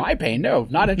 dude, my pain, no,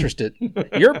 not interested.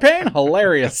 Your pain?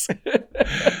 Hilarious.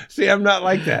 See, I'm not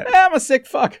like that. I'm a sick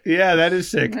fuck. Yeah, that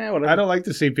is sick. I don't like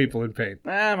to see people in pain.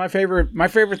 My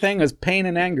favorite thing is pain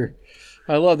and anger.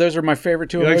 I love, those are my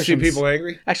favorite two emotions. You like to see people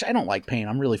angry? Actually, I don't like pain.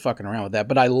 I'm really fucking around with that,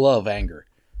 but I love anger.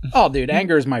 Oh, dude,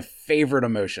 anger is my favorite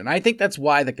emotion. I think that's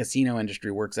why the casino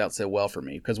industry works out so well for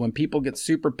me. Because when people get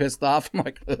super pissed off, I'm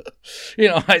like,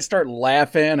 I start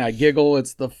laughing, I giggle.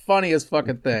 It's the funniest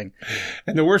fucking thing.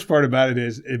 And the worst part about it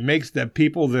is it makes the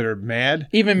people that are mad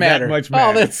even madder. That much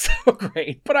madder. Oh, that's so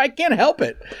great. But I can't help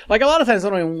it. Like a lot of times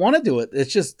I don't even want to do it.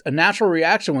 It's just a natural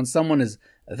reaction when someone is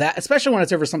that, especially when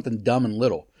it's over something dumb and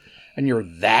little. And you're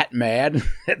that mad.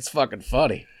 It's fucking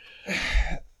funny.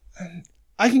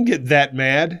 I can get that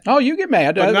mad. Oh, you get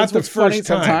mad. But not the first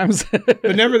time. Sometimes.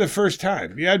 But never the first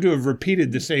time. You have to have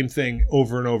repeated the same thing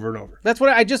over and over and over. That's what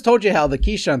I just told you, how the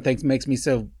Kishon thing makes me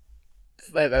so...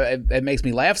 It makes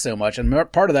me laugh so much. And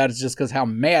part of that is just because how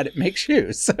mad it makes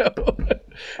you. So,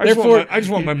 I just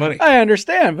want my money. I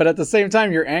understand. But at the same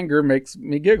time, your anger makes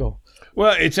me giggle.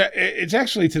 Well, it's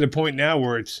actually to the point now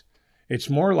where it's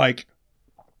more like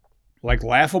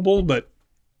laughable, but,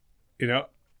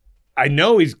 I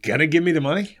know he's going to give me the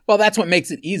money. Well, that's what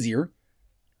makes it easier.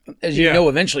 As you know,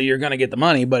 eventually you're going to get the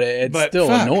money, but it's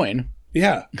still annoying.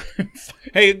 Yeah.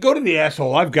 Hey, go to the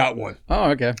asshole. I've got one.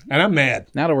 Oh, okay. And I'm mad.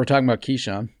 Now that we're talking about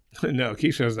Kishon. No,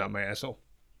 Kishon's not my asshole.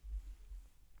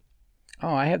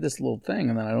 Oh, I have this little thing,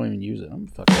 and then I don't even use it. I'm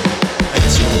fucking...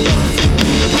 Asshole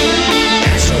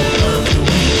of the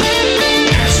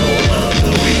week. Asshole of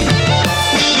the week.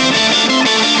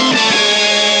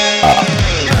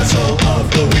 Asshole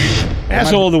of the week.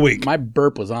 Asshole of the week. My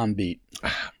burp was on beat.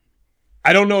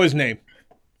 I don't know his name.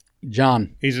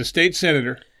 John. He's a state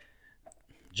senator.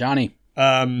 Johnny.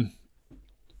 The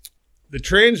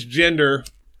transgender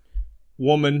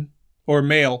woman or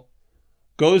male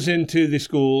goes into the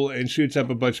school and shoots up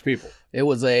a bunch of people. It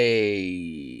was a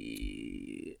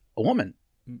woman.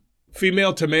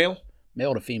 Female to male?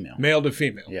 Male to female. Male to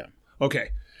female. Yeah.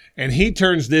 Okay. And he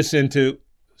turns this into,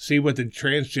 see what the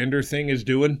transgender thing is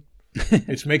doing?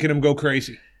 It's making him go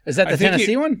crazy. Is that the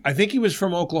Tennessee one? I think he was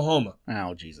from Oklahoma.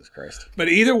 Oh, Jesus Christ. But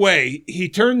either way, he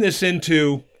turned this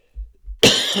into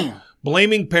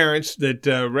blaming parents that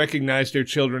recognize their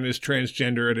children as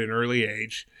transgender at an early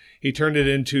age. He turned it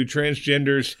into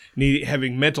transgenders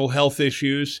having mental health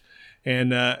issues.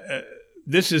 And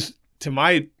this is, to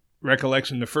my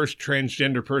recollection, the first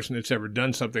transgender person that's ever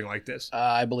done something like this.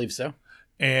 I believe so.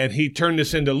 And he turned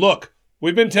this into, look,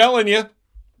 we've been telling you,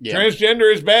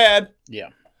 transgender is bad. Yeah.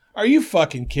 Are you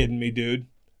fucking kidding me, dude?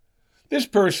 This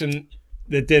person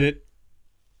that did it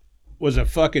was a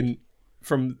fucking,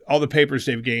 from all the papers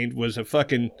they've gained, was a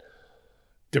fucking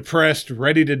depressed,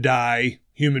 ready to die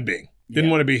human being.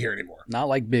 Didn't want to be here anymore. Not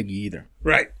like Biggie either.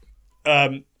 Right.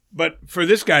 But for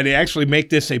this guy to actually make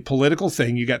this a political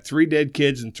thing, you got 3 dead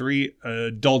kids and 3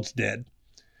 adults dead.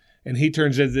 And he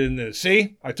turns it into,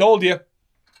 see, I told you,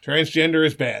 transgender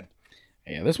is bad.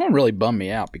 Yeah, this one really bummed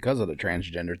me out because of the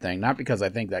transgender thing. Not because I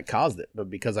think that caused it, but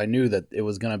because I knew that it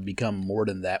was going to become more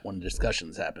than that when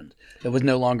discussions happened. It was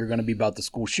no longer going to be about the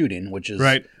school shooting, which is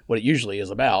what it usually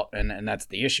is about, and that's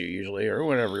the issue usually, or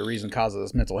whatever reason causes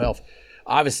this mental health.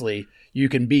 Obviously, you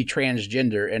can be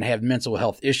transgender and have mental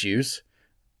health issues.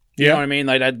 You know what I mean?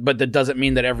 Like, but that doesn't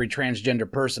mean that every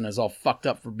transgender person is all fucked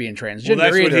up for being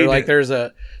transgender either. Like there's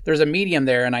a medium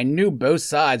there, and I knew both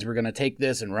sides were going to take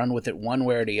this and run with it one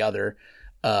way or the other.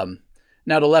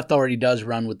 Now the left already does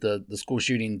run with the school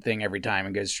shooting thing every time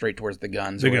and goes straight towards the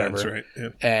guns. Guns, right? Yeah.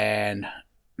 And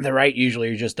the right usually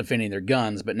are just defending their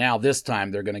guns, but now this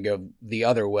time they're going to go the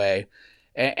other way.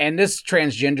 And this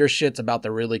transgender shit's about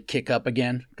to really kick up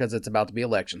again because it's about to be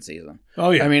election season.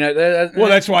 Oh yeah. I mean, well,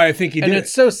 that's why I think he did. And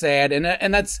it's so sad,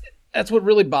 and that's what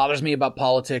really bothers me about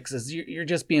politics is you're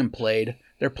just being played.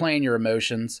 They're playing your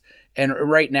emotions. And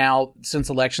right now, since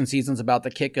election season's about to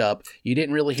kick up, you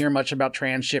didn't really hear much about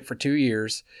trans shit for 2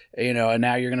 years, and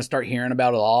now you're going to start hearing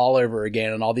about it all over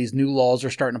again. And all these new laws are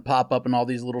starting to pop up in all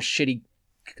these little shitty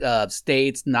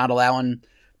states, not allowing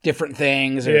different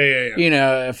things,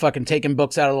 or, fucking taking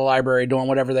books out of the library, doing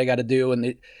whatever they got to do.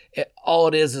 And all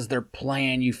it is they're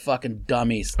playing you fucking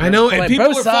dummies. I know, and people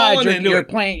both are falling sides, into you're it.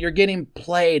 playing, you're getting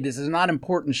played. This is not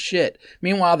important shit.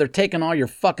 Meanwhile, they're taking all your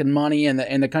fucking money, and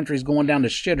the country's going down to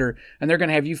shitter, and they're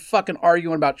gonna have you fucking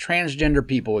arguing about transgender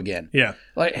people again. Yeah,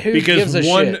 like who gives a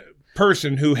shit? Because one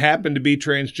person who happened to be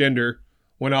transgender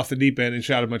went off the deep end and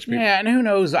shot a bunch of people. Yeah, and who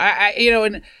knows?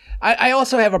 I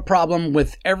also have a problem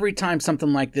with every time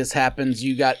something like this happens,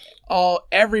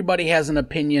 everybody has an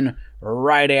opinion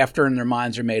right after and their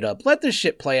minds are made up. Let this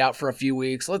shit play out for a few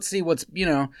weeks. Let's see what's,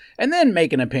 and then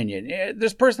make an opinion.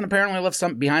 This person apparently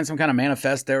left behind some kind of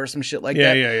manifesto or some shit like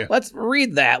that. Yeah. Let's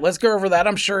read that. Let's go over that.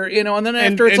 I'm sure, and then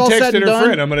after it's all said and done.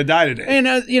 Friend, I'm going to die today.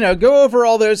 And, go over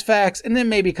all those facts and then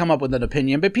maybe come up with an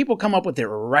opinion. But people come up with it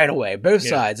right away. Both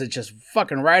sides. It's just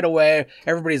fucking right away.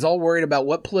 Everybody's all worried about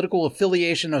what political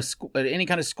affiliation of any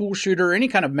kind of school shooter or any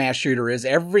kind of mass shooter is.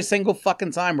 Every single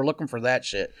fucking time we're looking for that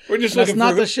shit. We're just looking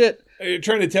for the shit. You're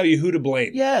trying to tell you who to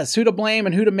blame. Yes, who to blame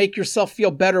and who to make yourself feel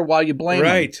better while you blame them.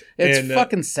 Right. It's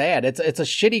fucking sad. It's a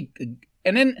shitty...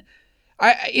 And then,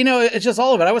 it's just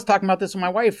all of it. I was talking about this with my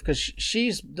wife because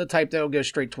she's the type that will go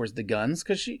straight towards the guns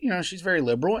because she's very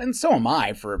liberal. And so am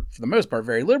I, for the most part,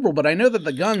 very liberal. But I know that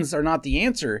the guns are not the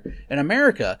answer in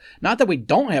America. Not that we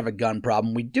don't have a gun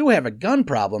problem. We do have a gun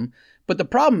problem. But the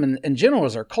problem in general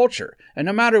is our culture. And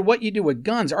no matter what you do with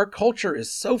guns, our culture is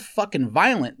so fucking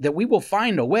violent that we will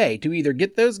find a way to either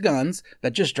get those guns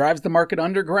that just drives the market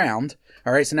underground.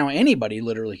 All right, so now anybody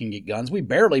literally can get guns. We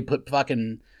barely put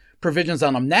fucking provisions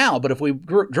on them now, but if we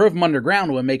drove them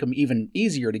underground, it would make them even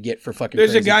easier to get for fucking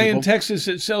There's crazy a guy people. in Texas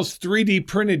that sells 3D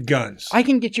printed guns. I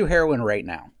can get you heroin right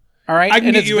now. All right, I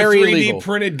can get you a 3D illegal.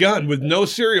 Printed gun with no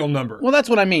serial number. Well, that's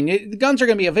what I mean. The guns are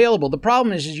going to be available. The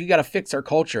problem is you got to fix our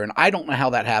culture, and I don't know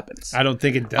how that happens. I don't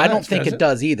think it does. I don't think it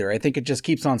does either. I think it just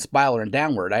keeps on spiraling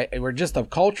downward. We're just a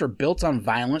culture built on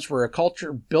violence. We're a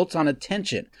culture built on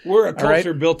attention. We're a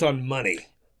culture built on money.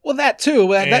 Well, that too.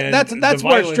 That's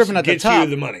where it's driven at the top. You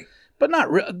the money. But not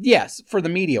yes, for the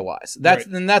media wise.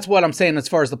 And that's what I'm saying as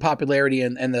far as the popularity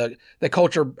and the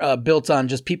culture built on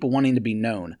just people wanting to be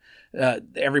known.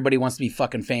 Everybody wants to be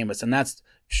fucking famous, and that's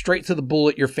straight to the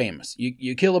bullet. You're famous.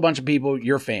 You kill a bunch of people,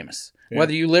 you're famous. Yeah.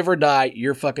 Whether you live or die,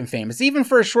 you're fucking famous. Even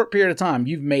for a short period of time,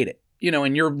 you've made it.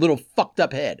 In your little fucked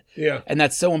up head. Yeah. And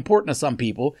that's so important to some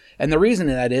people. And the reason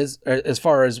that is, as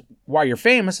far as why you're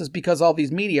famous, is because all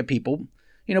these media people,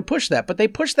 push that. But they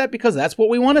push that because that's what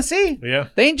we want to see. Yeah.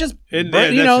 They ain't just, that's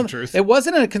the truth. It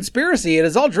wasn't a conspiracy. It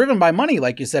is all driven by money,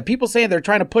 like you said. People saying they're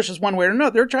trying to push us one way or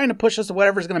another. They're trying to push us to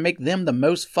whatever's going to make them the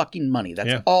most fucking money.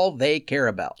 That's all they care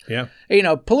about. Yeah.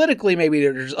 Politically, maybe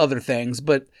there's other things,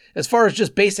 but as far as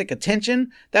just basic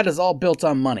attention, that is all built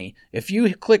on money. If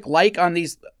you click like on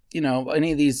these,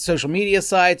 any of these social media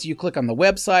sites, you click on the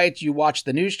websites, you watch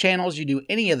the news channels, you do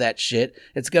any of that shit,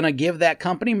 it's going to give that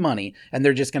company money, and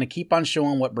they're just going to keep on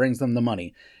showing what brings them the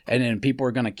money. And then people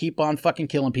are going to keep on fucking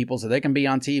killing people so they can be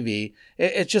on TV.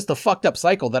 It's just a fucked up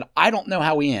cycle that I don't know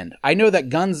how we end. I know that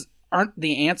guns aren't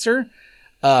the answer.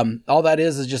 All that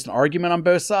is just an argument on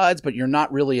both sides, but you're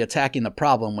not really attacking the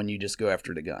problem when you just go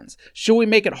after the guns. Should we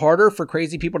make it harder for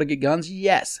crazy people to get guns?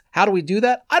 Yes. How do we do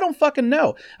that? I don't fucking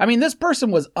know. I mean, this person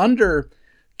was under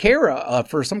care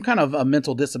for some kind of a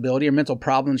mental disability or mental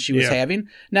problem she was having.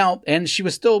 Now, and she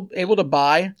was still able to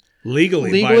buy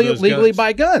legally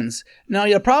buy guns. Now,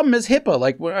 the problem is HIPAA,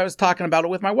 like when I was talking about it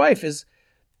with my wife, is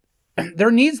there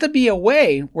needs to be a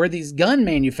way where these gun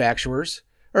manufacturers,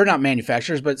 or not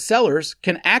manufacturers, but sellers,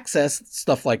 can access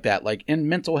stuff like that, like in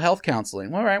mental health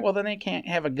counseling. All right, well, then they can't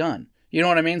have a gun. You know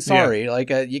what I mean? Sorry,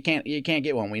 you can't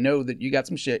get one. We know that you got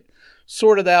some shit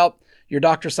sorted out. Your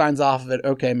doctor signs off of it.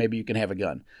 Okay, maybe you can have a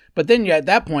gun. But then at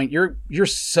that point, you're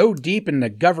so deep in the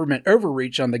government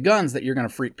overreach on the guns that you're going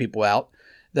to freak people out.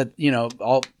 That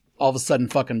all of a sudden,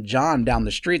 fucking John down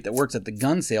the street that works at the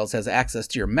gun sales has access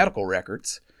to your medical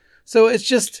records. So it's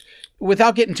just,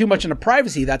 without getting too much into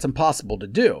privacy, that's impossible to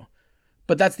do.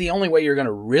 But that's the only way you're going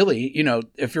to really,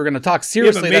 if you're going to talk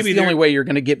seriously, that's the only way you're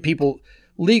going to get people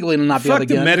legally to not be able to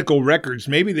get. Fuck the medical records.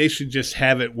 Maybe they should just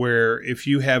have it where if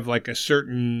you have like a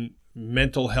certain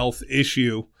mental health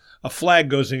issue, a flag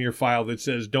goes in your file that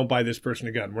says, don't buy this person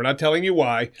a gun. We're not telling you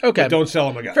why, but don't sell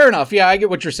them a gun. Fair enough. Yeah, I get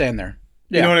what you're saying there.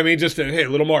 Yeah. You know what I mean? Just a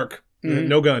little mark. Mm-hmm.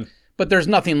 No gun. But there's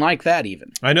nothing like that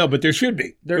even. I know, but there should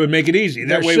be. It would make it easy.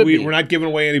 That way we're not giving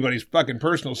away anybody's fucking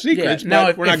personal secrets,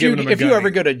 but we're not giving them a gun. If you ever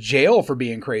go to jail for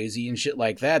being crazy and shit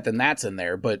like that, then that's in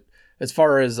there. But as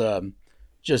far as Johnny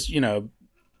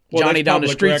down the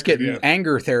streets getting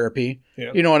anger therapy,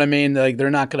 you know what I mean? Like, they're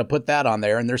not going to put that on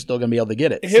there, and they're still going to be able to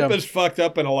get it. HIPAA's fucked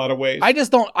up in a lot of ways. I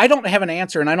don't have an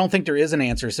answer, and I don't think there is an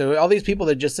answer. So all these people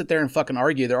that just sit there and fucking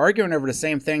argue, they're arguing over the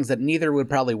same things that neither would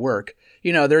probably work.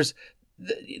 There's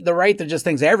the right that just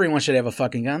thinks everyone should have a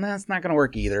fucking gun. That's not going to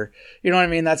work either. You know what I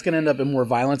mean? That's going to end up in more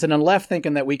violence. And the left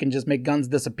thinking that we can just make guns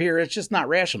disappear, it's just not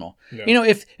rational. No.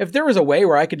 If there was a way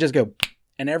where I could just go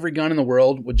and every gun in the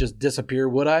world would just disappear,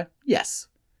 would I? Yes.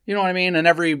 You know what I mean? And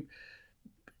every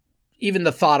even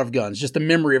the thought of guns, just the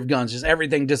memory of guns, just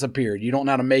everything disappeared. You don't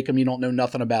know how to make them. You don't know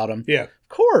nothing about them. Yeah. Of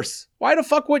course. Why the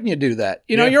fuck wouldn't you do that?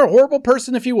 You know, you're a horrible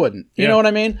person if you wouldn't. You know what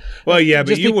I mean? Well, yeah,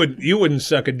 but you wouldn't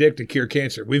suck a dick to cure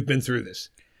cancer. We've been through this.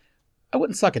 I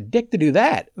wouldn't suck a dick to do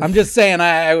that. I'm just saying,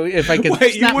 if I could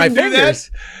snap my fingers.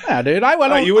 Yeah, dude.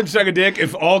 You wouldn't suck a dick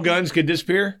if all guns could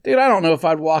disappear? Dude, I don't know if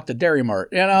I'd walk to Dairy Mart.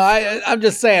 You know, I'm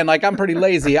just saying, like, I'm pretty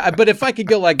lazy. But if I could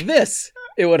go like this,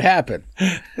 it would happen.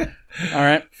 All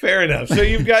right. Fair enough. So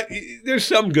there's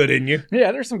some good in you.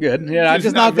 Yeah, there's some good. Yeah, I'm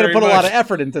just not going to put a lot of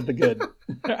effort into the good.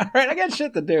 All right, I got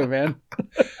shit to do, man.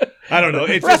 I don't know.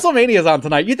 WrestleMania's on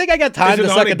tonight. You think I got time to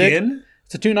suck a dick? Again?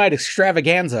 It's a 2-night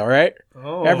extravaganza, all right?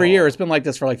 Oh. Every year. It's been like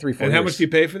this for like 3-4 years. And how much do you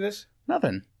pay for this?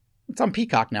 Nothing. It's on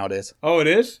Peacock nowadays. Oh, it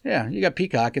is? Yeah, you got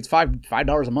Peacock. It's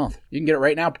 $5 a month. You can get it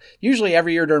right now. Usually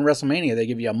every year during WrestleMania, they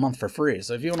give you a month for free.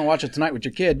 So if you want to watch it tonight with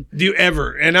your kid. Do you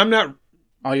ever, and I'm not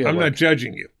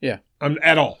judging you. Yeah. I'm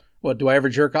at all. What, do I ever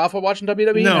jerk off while watching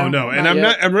WWE? No. And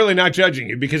I'm really not judging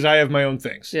you because I have my own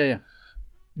things. Yeah.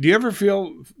 Do you ever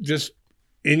feel just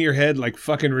in your head like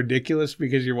fucking ridiculous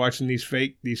because you're watching these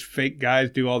fake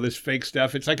guys do all this fake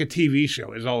stuff? It's like a TV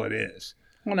show is all it is.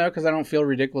 Well, no, because I don't feel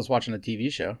ridiculous watching a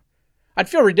TV show. I'd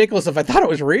feel ridiculous if I thought it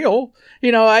was real.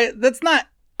 You know, I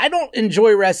don't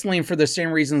enjoy wrestling for the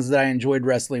same reasons that I enjoyed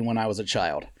wrestling when I was a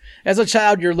child. As a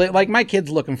child, you're like, my kid's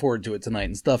looking forward to it tonight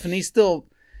and stuff, and he's still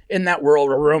in that world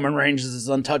where Roman Reigns is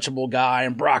this untouchable guy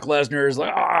and Brock Lesnar is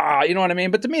like, you know what I mean?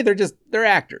 But to me, they're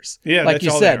actors. Yeah, like that's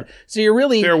you all said. So you're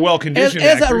really, they're well-conditioned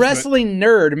as actors, a wrestling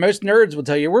nerd, most nerds will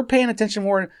tell you, we're paying attention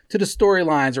more to the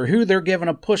storylines or who they're giving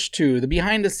a push to, the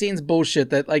behind-the-scenes bullshit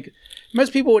that, like,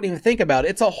 most people wouldn't even think about.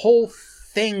 It's a whole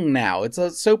thing now. It's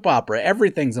a soap opera.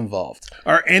 Everything's involved.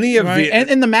 Are any of the... And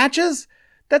in the matches,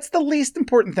 that's the least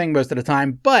important thing most of the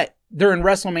time. But during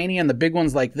WrestleMania and the big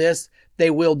ones like this, they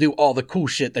will do all the cool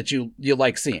shit that you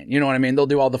like seeing. You know what I mean? They'll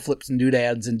do all the flips and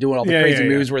doodads and doing all the crazy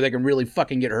moves where they can really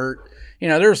fucking get hurt. You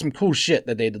know, there was some cool shit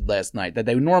that they did last night that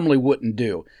they normally wouldn't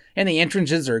do. And the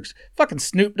entrances are... Fucking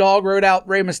Snoop Dogg rode out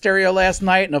Rey Mysterio last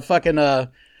night in a fucking... on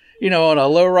a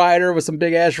lowrider with some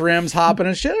big-ass rims hopping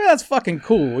and shit. That's fucking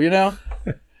cool, you know?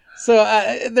 So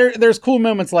there's cool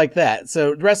moments like that.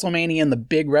 So WrestleMania and the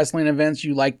big wrestling events,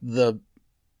 you like the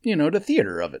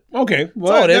theater of it. Okay.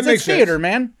 Well, that's all it is. It's theater,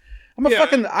 man.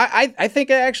 I think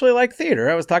I actually like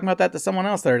theater. I was talking about that to someone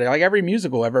else the other day. Like every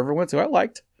musical I've ever went to, I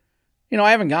liked. You know,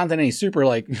 I haven't gone to any super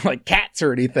like Cats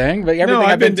or anything, but everything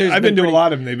I've been to. I've been to a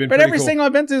lot of them. They've been. But every cool. single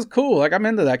I've been to is cool. Like I'm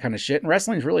into that kind of shit, and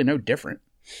wrestling's really no different.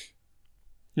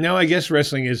 No, I guess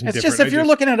wrestling isn't different. It's just if you're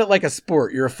looking at it like a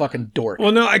sport, you're a fucking dork.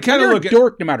 Well, no, I kind of look at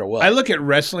dork no matter what. I look at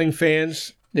wrestling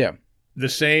fans, yeah, the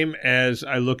same as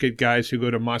I look at guys who go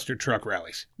to monster truck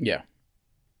rallies. Yeah,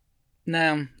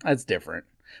 no, that's different.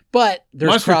 But there's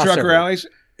monster crossover. Truck rallies.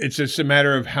 It's just a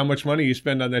matter of how much money you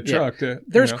spend on that truck.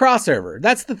 There's crossover.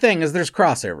 That's the thing is there's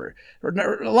crossover.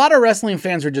 A lot of wrestling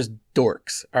fans are just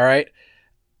dorks. All right,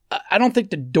 I don't think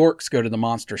the dorks go to the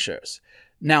monster shows.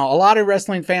 Now, a lot of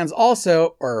wrestling fans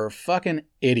also are fucking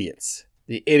idiots.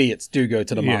 The idiots do go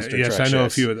to the monster truck shows. Yes, I know a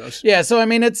few of those. Yeah, so I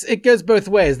mean, it goes both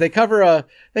ways. They cover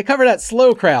that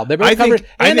slow crowd. They both I think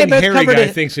Harry Guy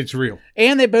thinks it's real,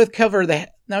 and they both cover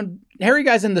now. Harry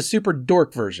Guy's in the super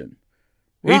dork version.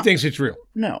 He thinks it's real.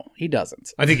 No, he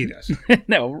doesn't. I think he does.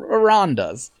 No, Ron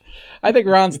does. I think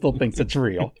Ron still thinks it's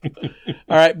real.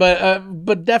 All right,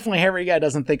 but definitely Harry Guy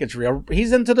doesn't think it's real.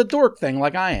 He's into the dork thing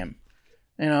like I am.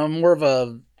 You know, more of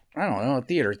a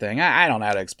theater thing. I don't know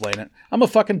how to explain it. I'm a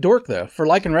fucking dork, though. For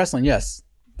liking wrestling, yes.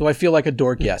 Do I feel like a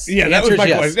dork? Yes. Yeah, that was my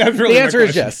question. That's really the answer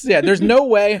is yes. Yeah, there's no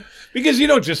way. Because you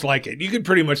don't just like it. You can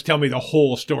pretty much tell me the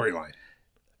whole storyline.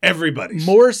 Everybody's.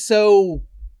 More so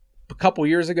a couple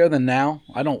years ago than now.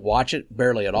 I don't watch it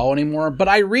barely at all anymore. But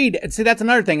I read. See, that's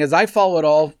another thing is I follow it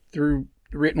all through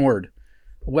written word.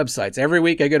 Websites. Every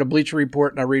week I go to Bleacher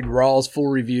Report and I read Raw's full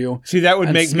review. See, that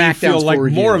would make me feel like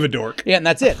more of a dork. Yeah, and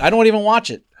that's it. I don't even watch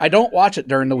it. I don't watch it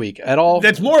during the week at all.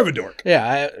 That's more of a dork.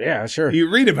 Yeah, sure. You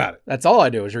read about it. That's all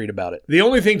I do is read about it. The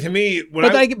only thing to me...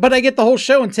 But I get the whole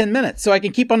show in 10 minutes, so I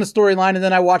can keep on the storyline and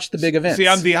then I watch the big events. See,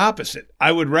 I'm the opposite.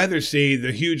 I would rather see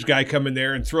the huge guy come in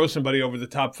there and throw somebody over the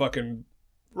top fucking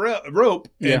rope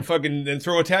and fucking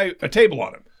throw a table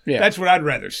on him. Yeah. That's what I'd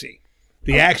rather see.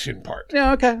 The action part.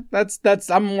 Yeah, okay. That's.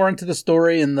 I'm more into the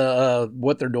story and the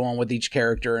what they're doing with each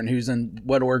character and who's in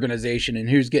what organization and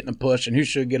who's getting a push and who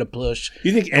should get a push.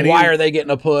 You think? And why are they getting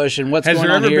a push and what's going on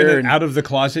here? Has there ever been an out of the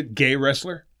closet gay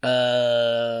wrestler?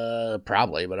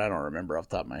 Probably, but I don't remember off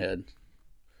the top of my head.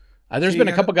 There's been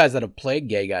a couple guys that have played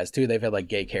gay guys too. They've had like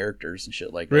gay characters and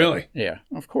shit like that. Really? Yeah,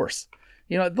 of course.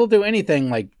 You know, they'll do anything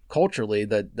like culturally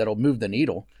that'll move the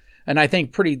needle. And I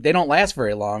think they don't last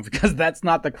very long because that's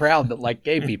not the crowd that like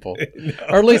gay people. No.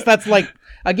 Or at least that's like,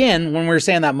 again, when we were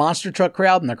saying that monster truck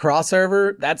crowd and the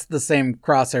crossover, that's the same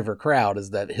crossover crowd as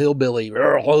that hillbilly.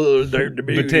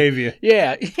 Batavia.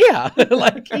 Yeah.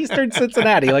 Like Eastern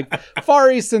Cincinnati, like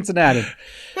Far East Cincinnati.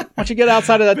 Once you get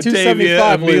outside of that Batavia,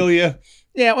 275 Amelia.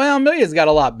 Yeah, well, Amelia's got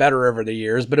a lot better over the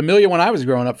years, but Amelia when I was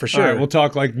growing up for sure. All right, we'll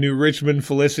talk like New Richmond,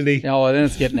 Felicity. Oh, then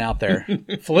it's getting out there.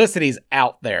 Felicity's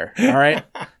out there, all right?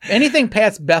 Anything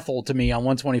past Bethel to me on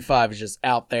 125 is just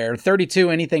out there. 32,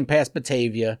 anything past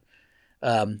Batavia.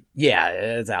 Yeah,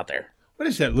 it's out there. What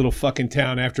is that little fucking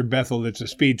town after Bethel that's a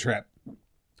speed trap?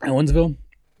 Owensville?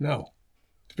 No.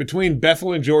 It's between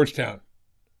Bethel and Georgetown.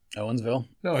 Owensville?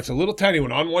 No, it's a little tiny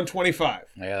one on 125.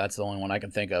 Yeah, that's the only one I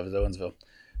can think of is Owensville.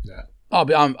 Yeah. Oh,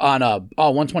 on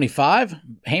 125?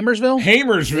 Hamersville?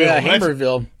 Hamersville. Yeah,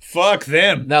 Hamersville. Fuck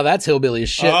them. Now that's hillbilly as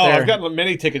shit there. I've got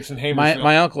many tickets in Hamersville.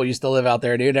 My uncle used to live out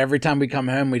there, dude. Every time we come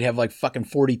home, we'd have like fucking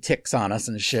 40 ticks on us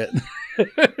and shit.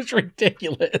 It's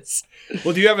ridiculous.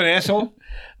 Well, do you have an asshole?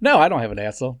 No, I don't have an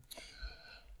asshole.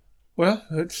 Well,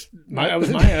 that was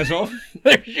my asshole.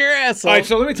 There's your asshole. All right,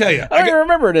 so let me tell you. I don't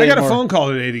remember it anymore. I got a phone call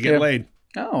today to get laid.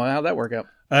 Oh, how'd that work out?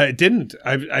 It didn't.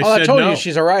 I said told you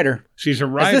she's a writer. She's a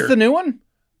writer. Is this the new one?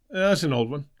 That's an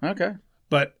old one. Okay.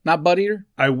 But not Butt Eater?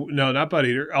 No, not Butt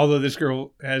Eater. Although this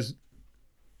girl has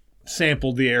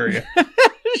sampled the area.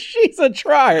 She's a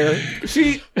trier.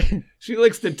 She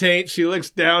licks the taint. She licks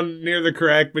down near the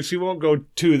crack, but she won't go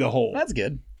to the hole. That's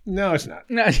good. No, it's not.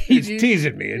 No, it's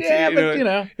teasing me. It's,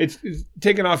 but it's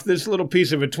taking off this little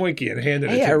piece of a Twinkie and handing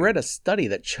it to me. I read a study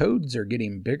that chodes are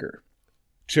getting bigger.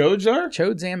 Chodes are?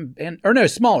 Chodes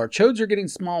smaller. Chodes are getting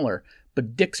smaller,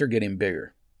 but dicks are getting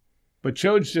bigger. But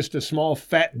chode's just a small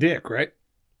fat dick, right?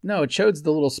 No, a chode's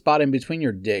the little spot in between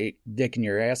your dick and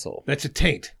your asshole. That's a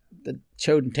taint. The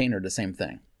chode and taint are the same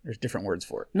thing. There's different words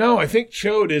for it. No, I think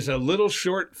chode is a little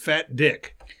short fat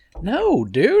dick. No,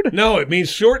 dude. No, it means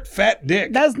short fat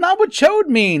dick. That's not what chode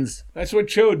means. That's what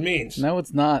chode means. No,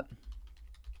 it's not.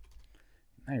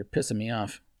 Now you're pissing me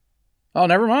off. Oh,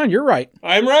 never mind. You're right.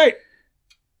 I'm right.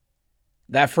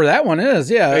 That one is,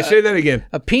 yeah. Hey, say that again.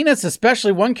 A penis,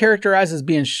 especially one characterized as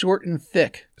being short and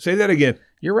thick. Say that again.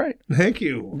 You're right. Thank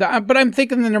you. But I'm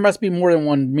thinking that there must be more than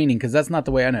one meaning because that's not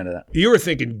the way I know that. You were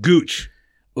thinking gooch.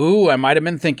 Ooh, I might have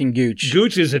been thinking gooch.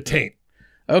 Gooch is a taint.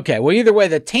 Okay, well, either way,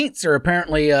 the taints are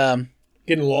apparently...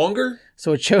 getting longer?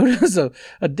 So a chode is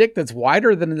a dick that's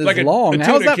wider than it is like long.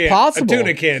 How is that possible? A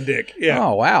tuna can dick, yeah.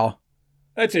 Oh, wow.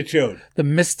 That's a chode. The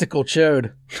mystical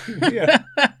chode. Yeah.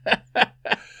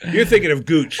 You're thinking of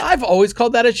gooch. I've always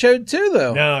called that a chode too,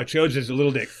 though. No, chode's just a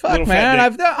little dick. Fuck, little man.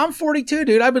 Fat dick. I'm 42,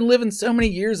 dude. I've been living so many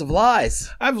years of lies.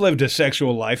 I've lived a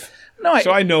sexual life. No,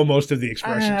 so I know most of the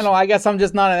expressions. I don't know. I guess I'm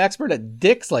just not an expert at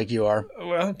dicks like you are.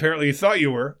 Well, apparently you thought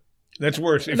you were. That's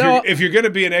worse. If you're going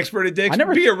to be an expert at dicks,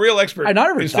 be a real expert. I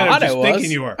never instead thought of just I was.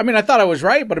 thinking you are. I mean, I thought I was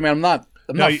right, but I mean, I'm not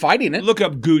fighting it. Look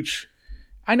up gooch.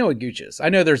 I know what gooch is. I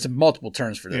know there's multiple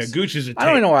terms for this. Yeah, gooch is a taint. I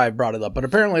don't even know why I brought it up, but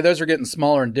apparently those are getting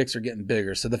smaller and dicks are getting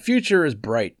bigger. So the future is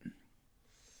bright.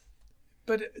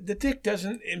 But the dick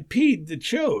doesn't impede the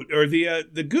chode or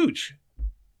the gooch.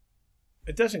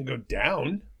 It doesn't go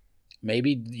down.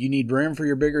 Maybe you need room for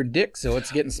your bigger dick, so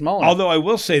it's getting smaller. Although I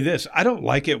will say this, I don't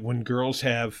like it when girls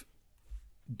have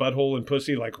butthole and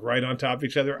pussy like right on top of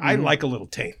each other. Mm-hmm. I like a little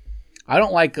taint. I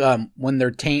don't like when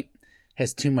their taint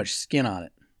has too much skin on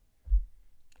it.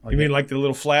 Like you mean like the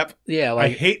little flap? Yeah, I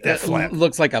hate that flap.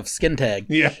 Looks like a skin tag.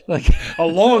 Yeah, like a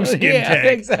long skin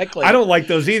tag. Exactly. I don't like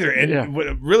those either. And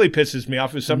what really pisses me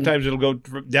off is sometimes it'll go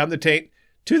down the taint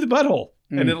to the butthole,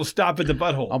 and it'll stop at the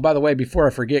butthole. Oh, by the way, before I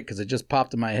forget, because it just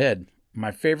popped in my head,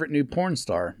 my favorite new porn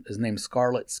star is named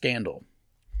Scarlet Scandal.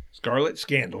 Scarlet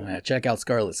Scandal. Check out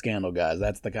Scarlet Scandal, guys.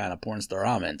 That's the kind of porn star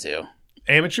I'm into.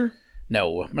 Amateur?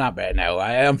 No, not bad. No,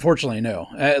 unfortunately, no.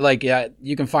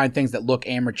 You can find things that look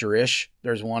amateurish.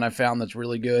 There's one I found that's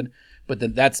really good, but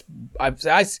then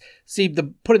I see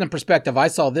the put it in perspective. I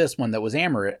saw this one that was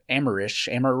amateurish. Amateurish.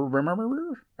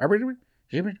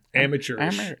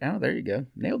 Oh, there you go.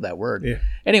 Nailed that word. Yeah.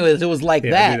 Anyways, it was like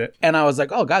that, and I was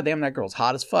like, oh goddamn, that girl's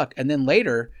hot as fuck. And then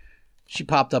later, she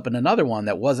popped up in another one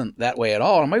that wasn't that way at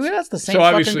all. I'm like, well, that's the same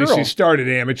fucking girl. So obviously she started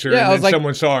amateur, and then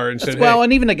someone saw her and said, hey. Well,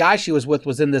 and even the guy she was with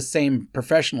was in this same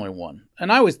professional one.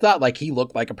 And I always thought like he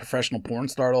looked like a professional porn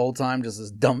star the whole time, just his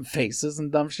dumb faces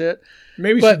and dumb shit.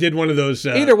 Maybe she did one of those,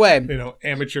 either way,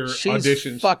 amateur she's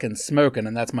auditions. Fucking smoking,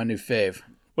 and that's my new fave.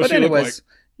 What's but she anyways,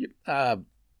 look like?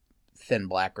 Thin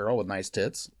black girl with nice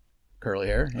tits, curly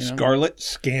hair. Scarlet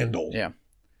Scandal. Yeah.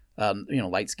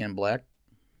 Light skin black.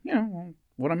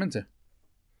 What I'm into.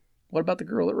 What about the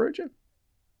girl that wrote you?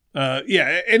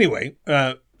 Anyway,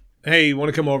 hey, you want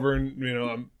to come over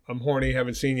and, I'm horny,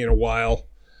 haven't seen you in a while.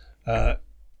 I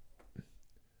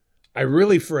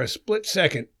really, for a split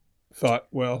second, thought,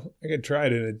 well, I could try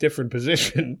it in a different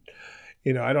position.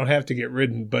 I don't have to get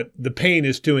ridden, but the pain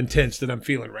is too intense that I'm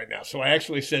feeling right now. So I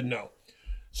actually said no.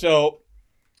 So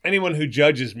anyone who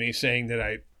judges me saying that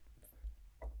I,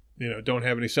 don't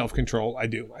have any self-control, I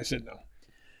do. I said no.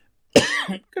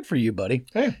 Good for you, buddy.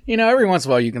 Hey. Every once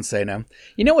in a while you can say no.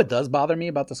 You know what does bother me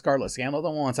about the Scarlet scandal,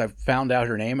 though, once I found out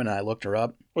her name and I looked her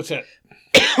up? What's that?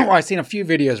 Well, I've seen a few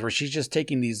videos where she's just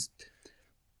taking these,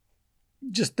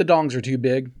 just the dongs are too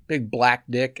big black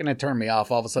dick, and it turned me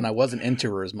off. All of a sudden I wasn't into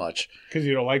her as much. Because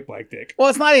you don't like black dick. Well,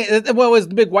 it's not, it was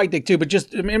the big white dick too, but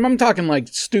just, I'm talking like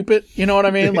stupid, you know what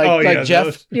I mean? Like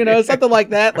Jeff, something like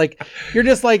that. Like, you're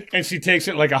just like. And she takes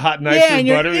it like a hot knife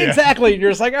through butter. Exactly.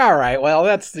 You're just like, all right, well,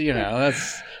 that's,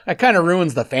 that kind of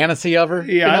ruins the fantasy of her.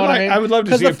 Yeah, what I mean? I would love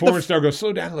to see a porn star go,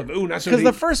 slow down a little bit. Ooh, not so deep.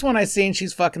 Because the first one I seen,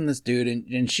 she's fucking this dude,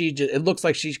 and she just, it looks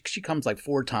like she comes like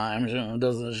 4 times,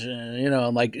 does this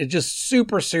shit, like, it's just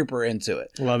super, super into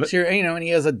it. Love it. So and he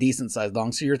has a decent sized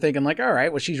dong, so you're thinking like, all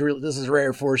right, well, this is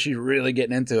rare for her, she's really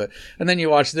getting into it. And then you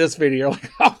watch this video, you're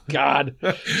like, oh God,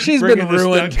 she's been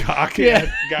ruined. Cock.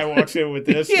 Yeah. Guy walks in with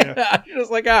this. Yeah. You're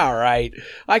just like, all right,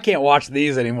 I can't watch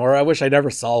these anymore. I wish I never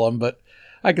saw them, but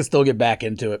I can still get back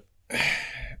into it.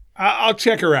 I'll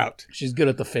check her out. She's good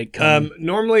at the fake cum.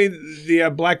 Normally,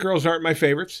 the black girls aren't my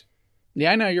favorites.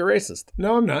 Yeah, I know you're racist.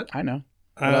 No, I'm not. I know.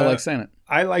 But I like saying it.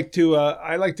 I like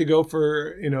to go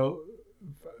for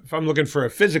if I'm looking for a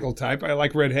physical type, I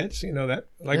like redheads. You know that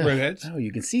I like redheads. Oh,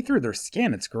 you can see through their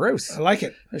skin. It's gross. I like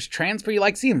it. There's trans, but you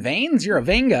like seeing veins. You're a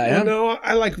vein guy. Well, no,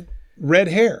 I like red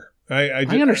hair. I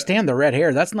understand the red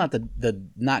hair. That's not the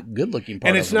not good looking part.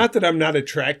 And it's not that I'm not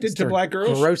attracted to black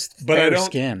girls. Gross, but fair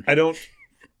skin. I don't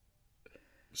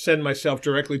send myself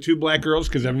directly to black girls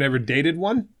because I've never dated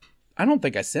one. I don't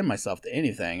think I send myself to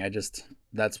anything.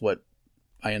 That's what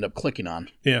I end up clicking on.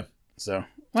 Yeah. So.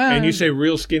 And you say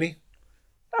real skinny?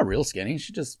 Not real skinny.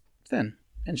 She's just thin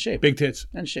and shape. Big tits.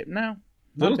 And shape. No.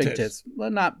 Little big tits.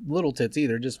 Well, not little tits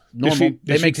either. Just normal.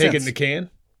 They make sense. Take it in the can?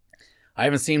 I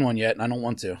haven't seen one yet, and I don't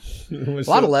want to. A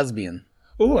lot of lesbian.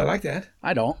 Ooh, I like that.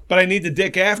 I don't. But I need the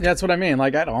dick after. That's what I mean.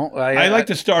 Like, I don't. I like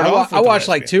to start off with I watched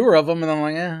like 2 of them, and I'm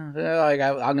like,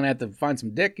 I'm going to have to find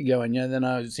some dick to go in. Yeah, then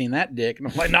I've seen that dick, and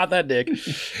I'm like, not that dick.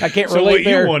 I can't relate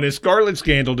there. So what you want is Scarlet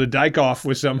Scandal to dyke off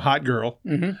with some hot girl,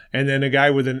 and then a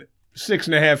guy with an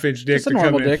 6.5-inch dick just a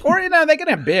normal dick. Or, they can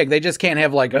have big. They just can't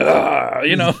have like, like,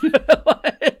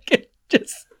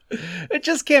 it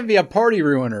just can't be a party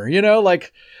ruiner,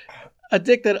 like a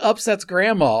dick that upsets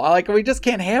grandma. Like, we just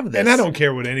can't have this. And I don't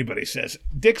care what anybody says.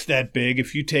 Dicks that big,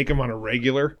 if you take them on a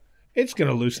regular, it's going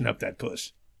to loosen up that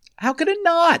puss. How could it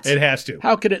not? It has to.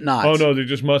 How could it not? Oh, no, they're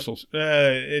just muscles.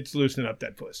 It's loosening up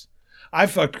that puss. I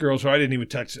fucked girls where I didn't even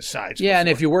touch the sides. Yeah, before. And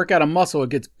if you work out a muscle, it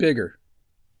gets bigger.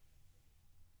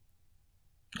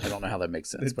 I don't know how that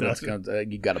makes sense, but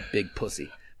you got a big pussy.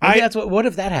 What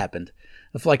if that happened?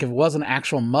 If it wasn't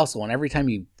actual muscle, and every time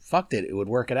you fucked it, it would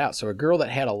work it out. So a girl that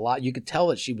had a lot, you could tell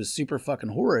that she was super fucking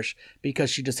whorish because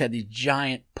she just had these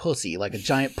giant pussy, like a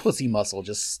giant pussy muscle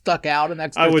just stuck out an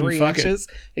extra 3 inches.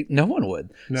 No one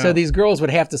would. No. So these girls would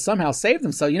have to somehow save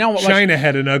themselves. You know what? China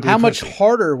had an ugly How pussy. much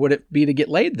harder would it be to get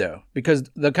laid, though? Because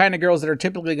the kind of girls that are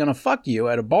typically going to fuck you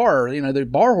at a bar, the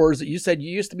bar whores that you said you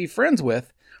used to be friends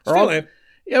with.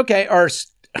 Okay, are...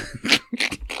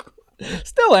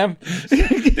 Still am.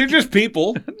 They're just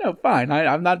people. No, fine.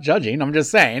 I'm not judging. I'm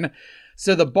just saying.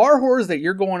 So the bar whores that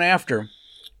you're going after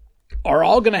are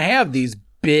all going to have these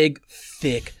big,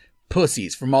 thick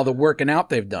pussies from all the working out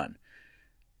they've done.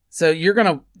 So you're going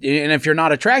to, and if you're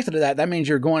not attracted to that, that means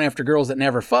you're going after girls that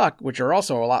never fuck, which are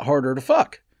also a lot harder to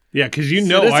fuck. Yeah, because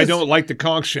I don't like the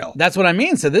conch shell. That's what I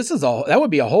mean. So that would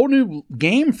be a whole new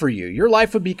game for you. Your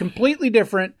life would be completely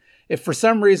different. If for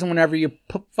some reason, whenever you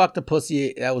fucked a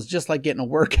pussy, that was just like getting a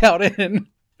workout in,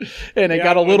 and it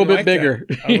got a little bit bigger.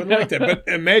 I wouldn't like that. But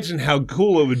imagine how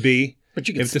cool it would be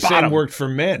if the same worked for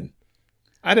men.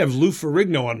 I'd have Lou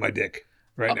Ferrigno on my dick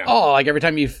right now. Oh, like every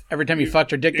time you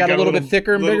fucked, your dick got a little bit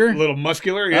thicker and bigger? A little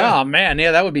muscular, yeah. Oh, man,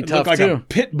 yeah, that would be tough, too. Look like a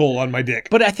pit bull on my dick.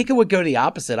 But I think it would go the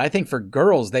opposite. I think for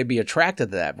girls, they'd be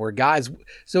attracted to that, where guys...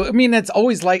 So, I mean, it's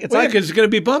always like... because it's going to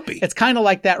be bumpy. It's kind of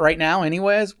like that right now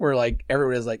anyways, where, like,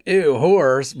 everybody's like, ew,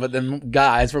 horse, but then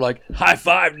guys were like, high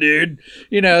five, dude.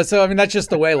 So, I mean, that's just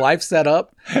the way life's set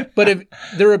up. But if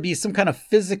there would be some kind of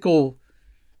physical,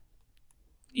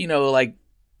 like...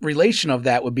 relation of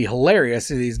that would be hilarious.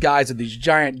 These guys with these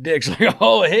giant dicks, like,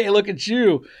 oh, hey, look at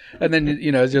you. And then,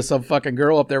 it's just some fucking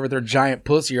girl up there with her giant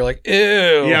pussy. You're like, ew.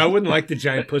 Yeah, I wouldn't like the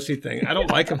giant pussy thing. I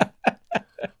don't like them.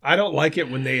 I don't like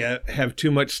it when they have too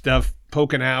much stuff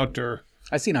poking out or...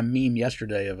 I seen a meme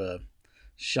yesterday of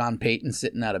Sean Payton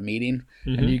sitting at a meeting,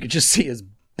 and you could just see his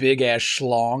big-ass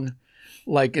schlong,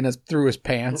 like, through his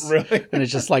pants. Really? And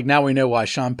it's just like, now we know why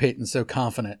Sean Payton's so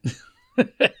confident.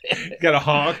 Got a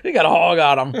hog? He got a hog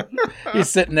on him. He's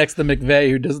sitting next to McVay,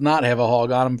 who does not have a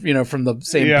hog on him, from the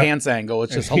same pants angle.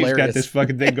 It's just hilarious. He's got this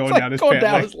fucking thing going down his pants.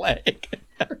 Down his leg.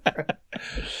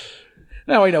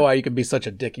 Now we know why you can be such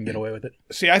a dick and get away with it.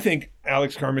 See, I think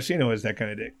Alex Carmesino is that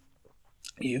kind of dick.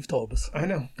 You've told us. I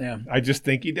know. Yeah. I just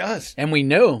think he does. And we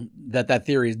know that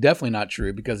theory is definitely not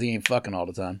true because he ain't fucking all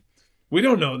the time. We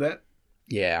don't know that.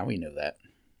 Yeah, we know that.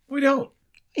 We don't.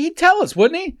 He'd tell us,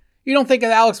 wouldn't he? You don't think if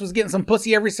Alex was getting some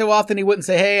pussy every so often, he wouldn't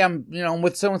say, hey, I'm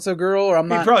with so-and-so girl, or I'm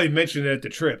not. He probably mentioned it at the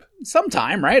trip.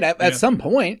 Sometime, right? At some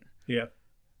point. Yeah.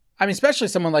 I mean, especially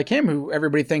someone like him who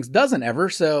everybody thinks doesn't ever,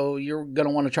 so you're going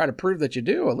to want to try to prove that you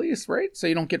do, at least, right? So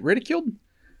you don't get ridiculed.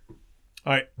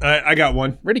 All right, I got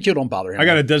one. Ridicule don't bother him. I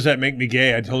got a Does That Make Me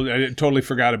Gay? I totally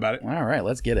forgot about it. All right,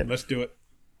 let's get it. Let's do it.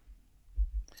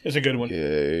 It's a good one.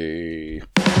 Gay.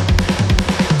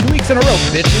 2 weeks in a row,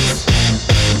 bitches.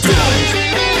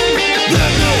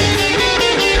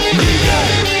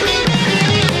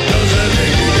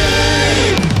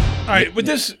 All right, with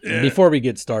this... Before we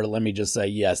get started, let me just say,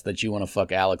 yes, that you want to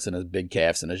fuck Alex and his big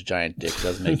calves and his giant dick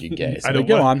does make you gay. So I don't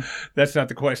go on. That's not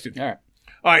the question. All right.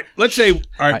 All right, let's say...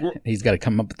 All right, he's got to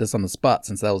come up with this on the spot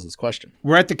since that was his question.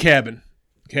 We're at the cabin,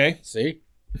 okay? See?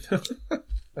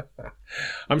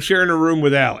 I'm sharing a room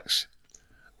with Alex.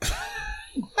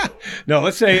 No,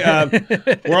 let's say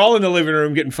we're all in the living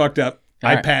room getting fucked up.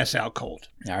 I pass out cold.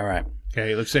 All right.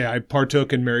 Okay, let's say I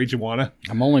partook in marijuana.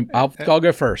 I'll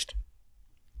go first.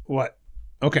 What?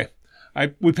 Okay.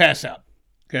 We pass out.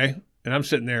 Okay. And I'm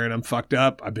sitting there and I'm fucked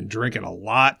up. I've been drinking a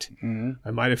lot. Mm-hmm.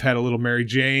 I might have had a little Mary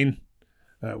Jane,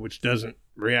 which doesn't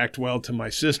react well to my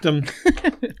system.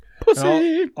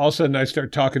 Pussy. All of a sudden I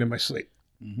start talking in my sleep.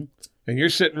 Mm-hmm. And you're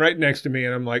sitting right next to me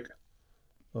and I'm like,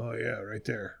 oh yeah, right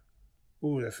there.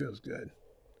 Ooh, that feels good.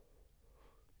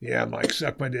 Yeah, Mike,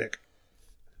 suck my dick.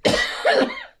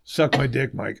 Suck my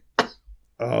dick, Mike.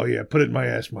 Oh yeah, put it in my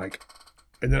ass, Mike.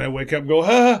 And then I wake up and go,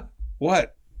 huh?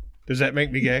 What? Does that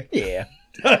make me gay? Yeah.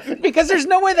 Because there's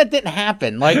no way that didn't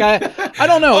happen. Like, I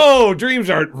don't know. Oh, dreams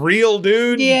aren't real,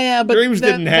 dude. Yeah, but dreams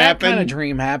didn't happen. That kind of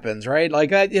dream happens, right?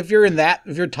 Like, if you're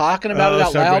talking about it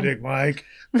out suck loud. My dick, Mike.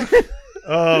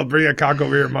 Oh, bring a cock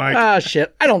over here, Mike. Ah,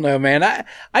 shit. I don't know, man.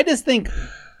 I just think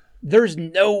there's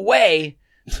no way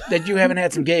that you haven't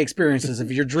had some gay experiences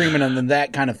if you're dreaming of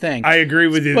that kind of thing. I agree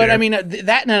with you. But there. I mean,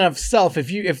 that in and of itself,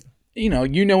 if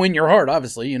in your heart,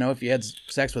 obviously, if you had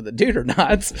sex with a dude or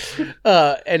not,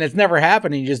 and it's never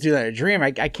happened, and you just do that in a dream,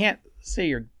 I can't say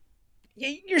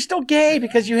you're still gay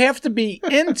because you have to be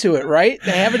into it, right?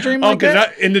 To have a dream like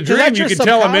that. In the dream, you can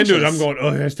tell I'm into it. I'm going,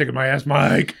 oh, that's sticking my ass,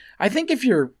 Mike. I think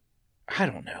I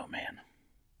don't know, man.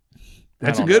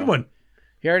 That's a good one.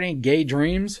 You had any gay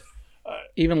dreams?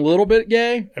 Even a little bit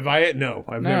gay? Have I? No,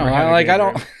 I've never had I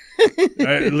don't.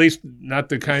 At least not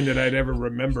the kind that I'd ever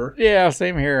remember. Yeah,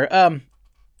 same here.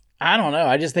 I don't know.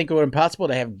 I just think it would be impossible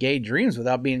to have gay dreams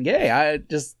without being gay.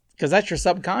 Because that's your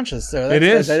subconscious. So that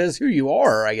is who you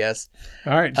are, I guess.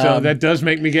 All right, so that does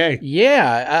make me gay.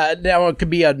 Yeah. Now it could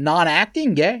be a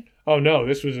non-acting gay. Oh no,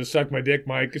 this was a suck my dick,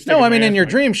 Mike. No, I mean in your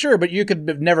dream, sure, but you could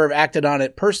have never acted on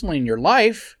it personally in your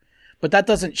life. But that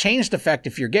doesn't change the fact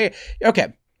if you're gay.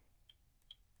 Okay.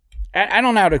 I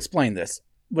don't know how to explain this,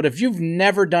 but if you've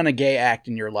never done a gay act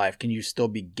in your life, can you still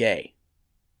be gay?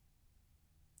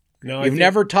 No, you've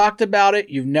never talked about it.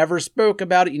 You've never spoke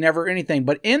about it. You never anything.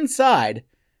 But inside,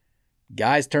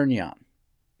 guys turn you on.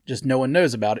 Just no one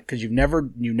knows about it because you never.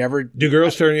 Do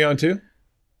girls turn you on too?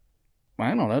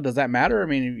 I don't know. Does that matter? I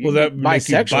mean, that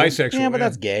bisexual. Yeah, but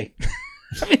that's gay.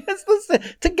 I mean,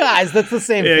 to guys, that's the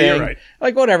same thing. You're right.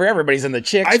 Like, whatever, everybody's in the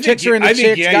chicks. Chicks are in the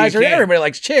chicks. Guys are, everybody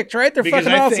likes chicks, right? They're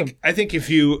fucking awesome. I think if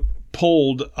you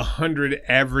pulled 100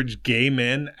 average gay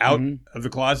men out of the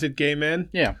closet, gay men,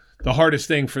 the hardest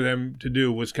thing for them to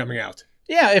do was coming out.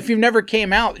 Yeah, if you've never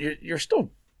came out, you're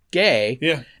still gay.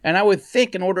 Yeah. And I would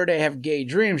think in order to have gay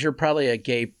dreams, you're probably a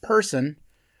gay person.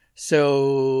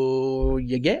 So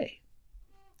you're gay.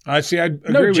 I see. I agree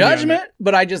with you. No judgment,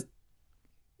 but I'd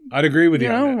agree with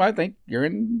you. I think you're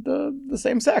in the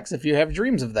same sex if you have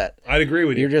dreams of that. I'd agree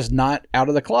with you. You're just not out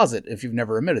of the closet if you've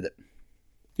never admitted it.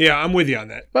 Yeah, I'm with you on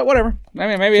that. But whatever. I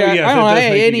mean, maybe I don't know.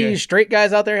 Hey, any of you straight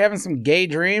guys out there having some gay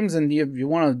dreams and you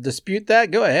want to dispute that,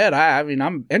 go ahead. I mean,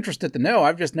 I'm interested to know.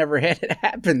 I've just never had it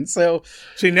happen. So,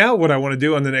 see, now what I want to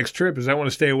do on the next trip is I want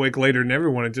to stay awake later than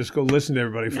everyone and just go listen to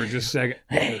everybody for just a second.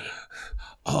 Hey.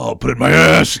 Oh, put it in my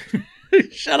ass.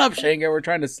 Shut up, Shango. We're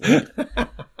trying to sleep.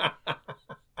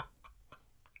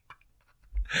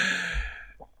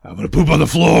 I'm going to poop on the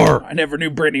floor. I never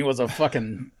knew Brittany was a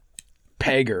fucking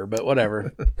pegger, but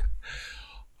whatever.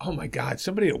 Oh, my God.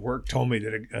 Somebody at work told me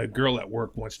that a girl at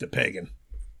work wants to peggin.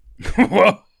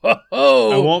 Whoa. I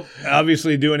won't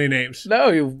obviously do any names.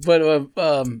 No, but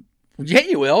yeah,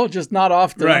 you will. Just not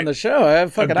often on the show. I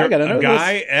got to know this. A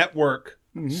guy at work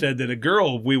said that a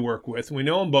girl we work with, we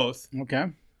know them both,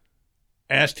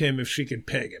 asked him if she could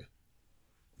peg him.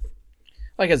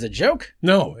 Like as a joke?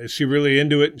 No. Is she really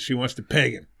into it and she wants to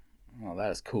peg him? Oh,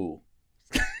 that is cool.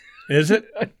 Is it?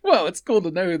 Well, it's cool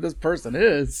to know who this person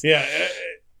is. Yeah.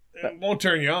 It won't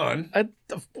turn you on.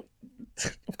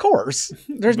 Of course.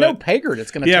 There's no pegger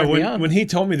that's going to turn me on. When he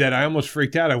told me that, I almost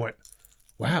freaked out. I went,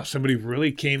 wow, somebody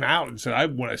really came out and said, I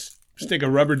want to stick a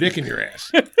rubber dick in your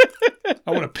ass.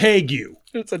 I want to peg you.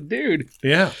 It's a dude.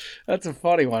 Yeah. That's a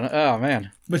funny one. Oh,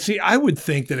 man. But see, I would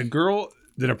think that a girl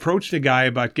that approached a guy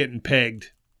about getting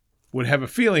pegged would have a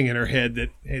feeling in her head that,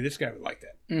 hey, this guy would like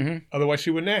that. Mm-hmm. Otherwise,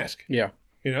 she wouldn't ask. Yeah.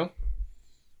 You know?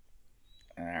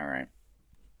 All right.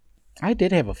 I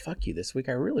did have a fuck you this week.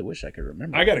 I really wish I could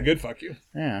remember. I got a good fuck you.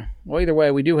 Yeah. Well, either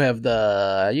way, we do have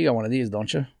you got one of these,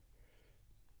 don't you?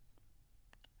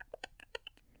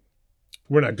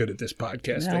 We're not good at this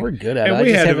podcast thing. We're good at it. And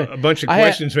we had a bunch of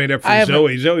questions made up for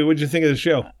Zoe. Zoe, what did you think of the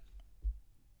show?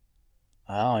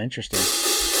 Oh, interesting.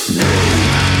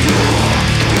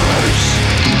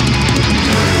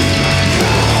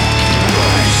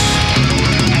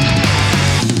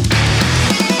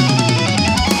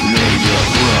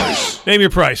 Name your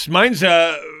price. Mine's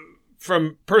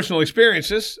from personal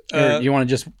experiences. You want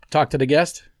to just talk to the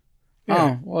guest? Yeah.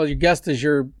 Oh, well, your guest is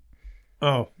your...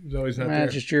 Oh, Zoe's not there.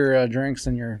 Just your drinks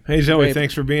and your... Hey, Zoe,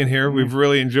 thanks for being here. We've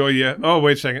really enjoyed you. Oh,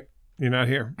 wait a second. You're not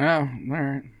here. Oh, all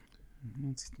right.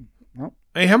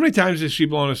 Hey, how many times has she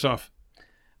blown us off?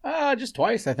 Just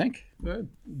twice, I think.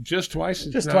 Just twice?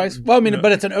 Twice. Well, I mean,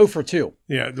 but it's an 0 for 2.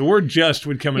 Yeah, the word just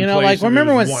would come in place. Like,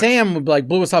 remember when Sam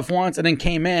blew us off once and then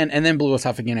came in and then blew us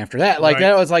off again after that? Like,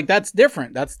 that was like, that's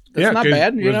different. That's not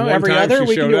bad. Every other,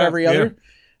 we can do every other.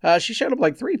 She showed up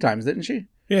like 3 times, didn't she?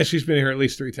 Yeah, she's been here at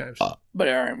least 3 times. But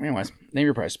all right, anyways, name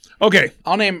your price. Okay.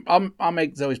 I'll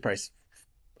make Zoe's price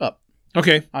up.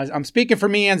 Okay. I'm speaking for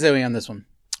me and Zoe on this one.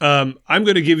 I'm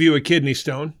going to give you a kidney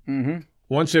stone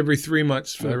once every 3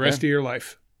 months for the rest of your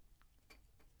life.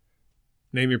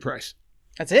 Name your price.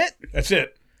 That's it? That's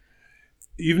it.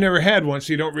 You've never had one,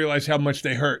 so you don't realize how much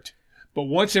they hurt. But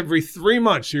once every 3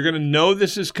 months, you're going to know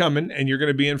this is coming, and you're going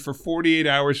to be in for 48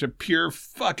 hours of pure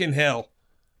fucking hell.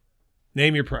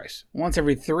 Name your price. Once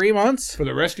every 3 months? For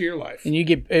the rest of your life. And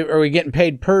are we getting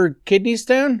paid per kidney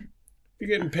stone? You're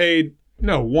getting paid,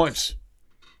 once.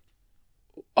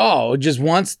 Oh, just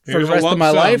once for the rest of my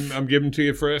life? I'm giving to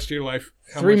you for the rest of your life.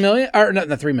 $3 million? Or not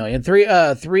 3 million.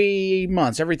 3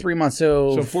 months. Every 3 months.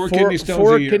 So 4 kidney stones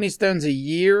a year. 4 kidney stones a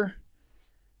year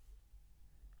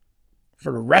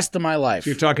for the rest of my life. So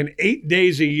you're talking 8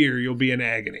 days a year you'll be in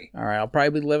agony. All right. I'll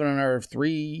probably be living another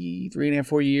 3.5,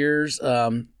 4 years.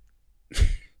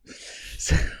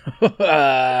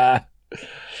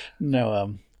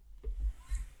 No.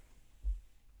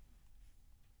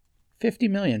 50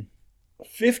 million.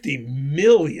 50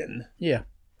 million? Yeah.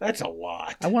 That's a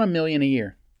lot. I want $1 million a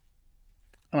year.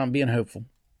 And I'm being hopeful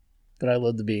that I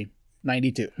live to be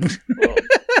 92. Well,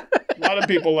 a lot of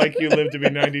people like you live to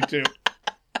be 92.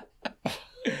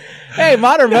 Hey,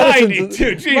 modern medicine's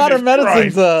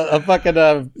a fucking,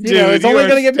 Dude, it's only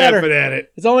going to get better. At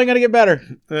it. It's only going to get better.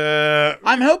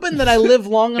 I'm hoping that I live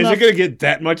long enough. Is it going to get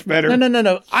that much better?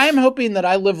 No. I'm hoping that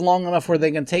I live long enough where they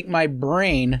can take my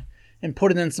brain and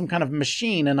put it in some kind of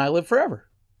machine and I live forever.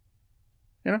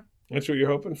 You know? That's what you're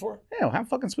hoping for? Yeah, how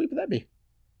fucking sweet would that be? If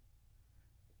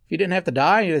you didn't have to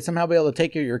die, you'd somehow be able to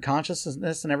take your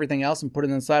consciousness and everything else and put it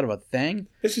inside of a thing.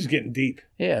 This is getting deep.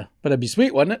 Yeah, but it'd be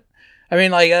sweet, wouldn't it? I mean,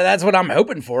 that's what I'm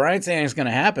hoping for. I ain't saying it's going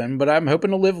to happen, but I'm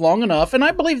hoping to live long enough. And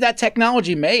I believe that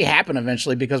technology may happen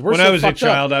eventually because we're so fucked up. When I was a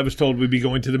child, I was told we'd be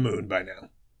going to the moon by now.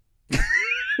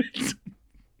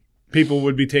 People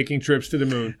would be taking trips to the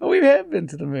moon. Oh, we have been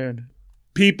to the moon.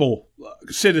 People,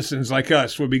 citizens like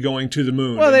us, would be going to the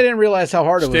moon. Well, they didn't realize how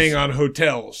hard it was. Staying on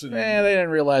hotels. They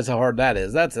didn't realize how hard that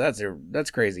is.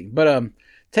 That's crazy. But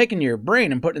taking your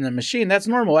brain and putting it in the machine, that's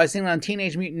normal. I seen it on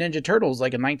Teenage Mutant Ninja Turtles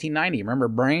like in 1990. Remember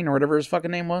Brain or whatever his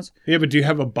fucking name was? Yeah, but do you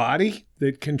have a body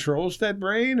that controls that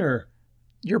brain, or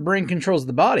your brain controls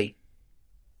the body?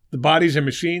 The body's a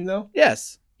machine, though?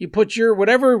 Yes. You put your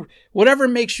whatever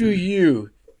makes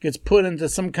you gets put into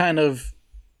some kind of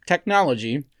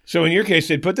technology. So in your case,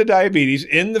 they'd put the diabetes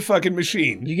in the fucking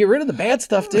machine. You get rid of the bad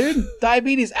stuff, dude.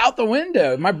 Diabetes out the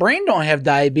window. My brain don't have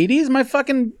diabetes. My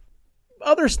fucking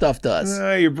other stuff does.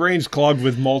 Your brain's clogged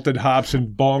with malted hops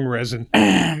and bong resin.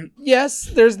 Yes,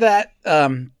 there's that.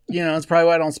 It's probably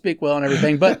why I don't speak well and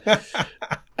everything. But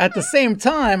at the same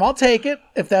time, I'll take it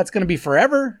if that's going to be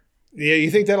forever. Yeah,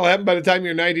 you think that'll happen by the time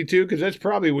you're 92? Because that's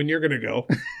probably when you're going to go.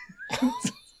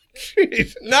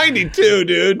 Jeez, 92,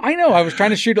 dude. I know. I was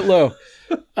trying to shoot it low.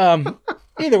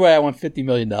 Either way, I want $50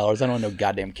 million. I don't want no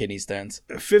goddamn kidney stones.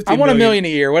 I want $1 million a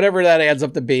year, whatever that adds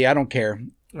up to be. I don't care.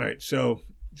 All right. So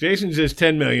Jason's is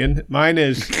 $10 million. Mine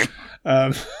is,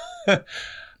 mine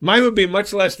would be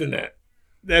much less than that.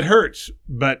 That hurts,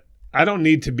 but I don't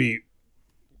need to be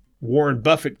Warren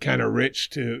Buffett kind of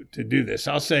rich to do this.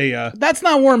 I'll say that's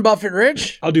not Warren Buffett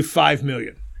rich. I'll do $5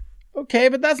 million. Okay,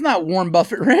 but that's not Warren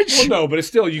Buffett rich. Well, no, but it's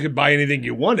still, you could buy anything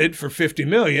you wanted for $50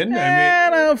 million.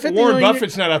 I mean, Warren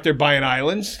Buffett's not out there buying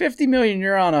islands. $50 million,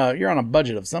 you're on a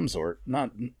budget of some sort,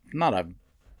 not a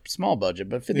small budget,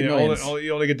 but $50 million.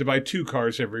 You only get to buy 2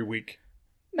 cars every week.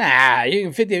 Nah,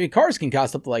 50 cars can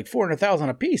cost up to like $400,000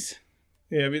 a piece.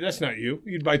 Yeah, but that's not you.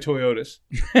 You'd buy Toyotas.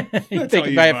 You think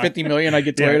if I have $50 million, I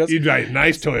get Toyotas? Yeah, you'd buy a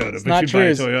nice Toyota, it's but not you'd true. buy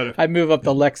a Toyota. I'd move up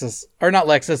to Lexus. Or not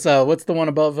Lexus. What's the one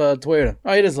above Toyota?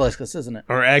 Oh, it is Lexus, isn't it?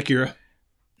 Or Acura.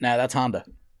 Nah, that's Honda.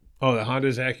 Oh, the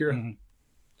Honda's Acura? Mm-hmm.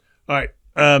 All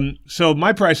right. So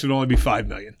my price would only be $5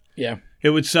 million. Yeah.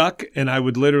 It would suck, and I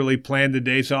would literally plan the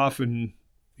days off and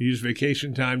use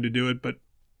vacation time to do it, but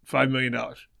 $5 million.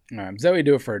 All right, Zoe,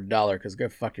 do it for $1 because go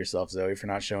fuck yourself, Zoe, for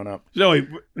not showing up. Zoe,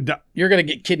 you're gonna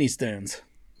get kidney stones.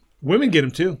 Women get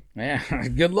them too. Yeah,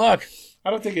 good luck.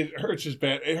 I don't think it hurts as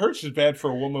bad. It hurts as bad for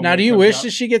a woman. Now, do you wish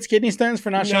that she gets kidney stones for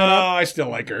not showing up? No, I still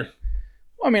like her.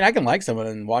 Well, I mean, I can like someone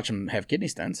and watch them have kidney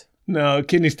stones. No,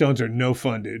 kidney stones are no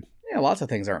fun, dude. Yeah, lots of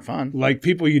things aren't fun. Like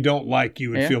people you don't like, you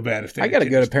would feel bad if they. I got to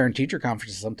go to parent-teacher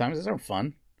conferences sometimes. Those aren't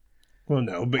fun. Well,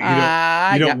 no, but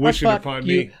you don't wish it upon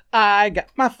me. I got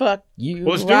my fuck you.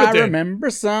 Well, let's do it then. I remember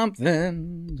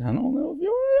something. I don't know if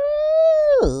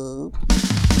you're...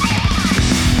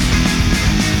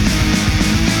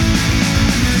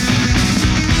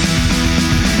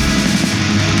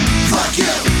 Fuck you,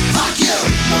 fuck you,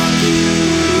 fuck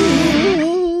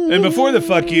you. And before the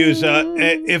fuck yous,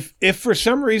 if for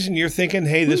some reason you're thinking,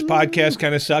 hey, this podcast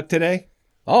kind of sucked today.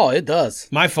 Oh, it does.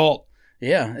 My fault.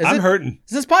 Yeah. I'm hurting.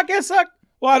 Does this podcast suck?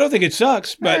 Well, I don't think it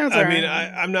sucks, but I right. mean,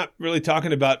 I'm not really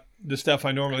talking about the stuff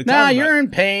I normally talk Nah, about. you're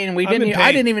in pain.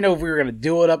 I didn't even know if we were going to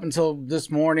do it up until this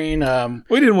morning.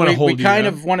 We didn't want to hold you. We kind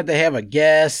of wanted to have a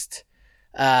guest.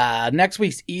 Next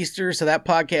week's Easter, so that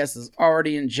podcast is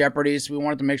already in jeopardy. So we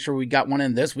wanted to make sure we got one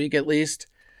in this week at least.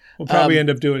 We'll probably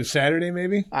end up doing Saturday,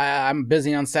 maybe. I'm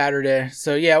busy on Saturday,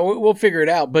 so yeah, we'll figure it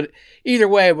out. But either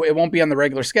way, it won't be on the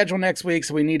regular schedule next week,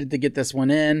 so we needed to get this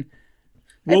one in.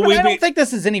 I don't think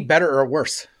this is any better or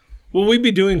worse. Will we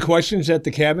be doing questions at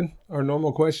the cabin? Our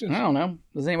normal questions? I don't know.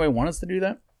 Does anybody want us to do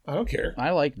that? I don't care.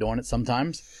 I like doing it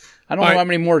sometimes. I don't know how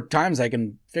many more times I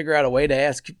can figure out a way to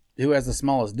ask who has the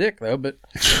smallest dick, though, but,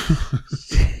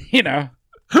 you know.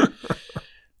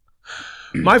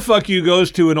 My fuck you goes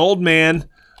to an old man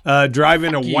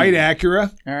driving a white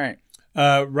Acura. All right.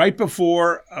 Right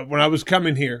before, when I was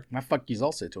coming here. My fuck you's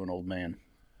also to an old man.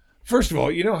 First of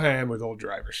all, you know how I am with old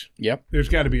drivers. Yep. There's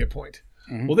got to be a point.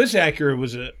 Mm-hmm. Well, this Acura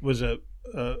was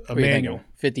a manual.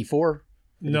 54?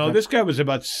 No, this guy was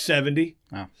about 70.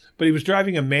 Oh. But he was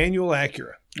driving a manual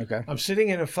Acura. Okay. I'm sitting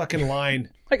in a fucking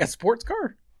line. Like a sports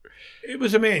car? It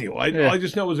was a manual. I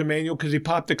just know it was a manual because he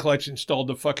popped the clutch and stalled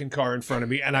the fucking car in front of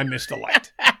me, and I missed the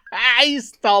light. He's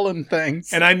stalling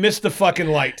things. And I missed the fucking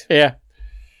light. Yeah.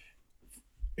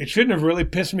 It shouldn't have really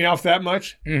pissed me off that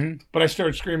much, but I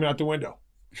started screaming out the window.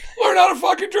 Learn how to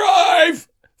fucking drive!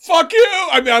 Fuck you!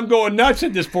 I mean, I'm going nuts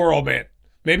at this poor old man.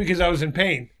 Maybe because I was in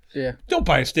pain. Yeah. Don't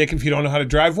buy a stick if you don't know how to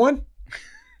drive one.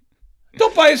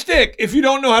 Don't buy a stick if you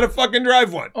don't know how to fucking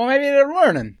drive one. Well, maybe they're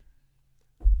learning.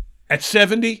 At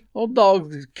 70? Old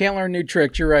dogs can't learn new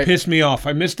tricks. You're right. Pissed me off.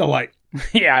 I missed the light.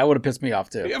 Yeah, it would have pissed me off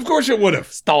too. Yeah, of course it would have.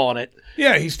 Stalling it.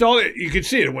 Yeah, he stalled it. You could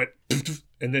see it. It went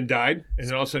and then died. And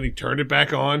then all of a sudden he turned it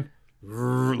back on.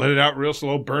 Let it out real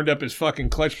slow, burned up his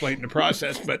fucking clutch plate in the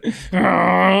process. But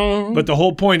the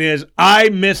whole point is, I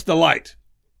missed the light.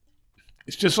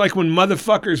 It's just like when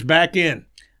motherfuckers back in.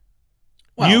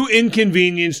 Well, you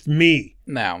inconvenienced me.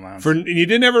 No, man. And you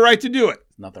didn't have a right to do it.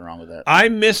 Nothing wrong with that. I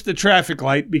missed the traffic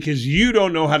light because you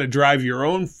don't know how to drive your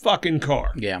own fucking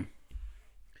car. Yeah.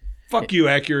 Fuck you,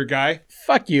 accurate guy.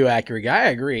 Fuck you, accurate guy. I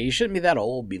agree. You shouldn't be that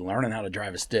old, be learning how to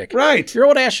drive a stick. Right. Your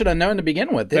old ass should have known to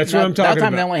begin with. That's what I'm talking about. That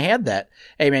time they only had that.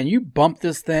 Hey, man, you bumped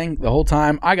this thing the whole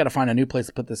time. I got to find a new place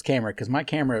to put this camera because my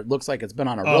camera looks like it's been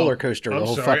on a roller coaster the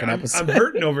whole fucking episode. I'm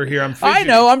hurting over here. I'm I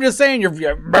know. I'm just saying you're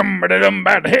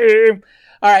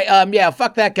all right, yeah,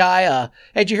 fuck that guy.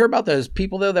 Hey, did you hear about those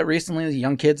people, though, that recently, the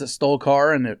young kids that stole a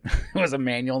car and it was a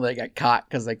manual, they got caught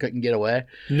because they couldn't get away?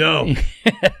 No.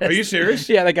 Are you serious?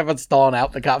 Yeah, they kept on stalling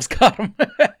out. The cops caught them.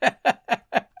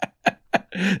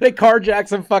 They carjacked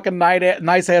some fucking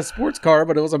nice-ass sports car,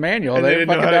 but it was a manual. And they didn't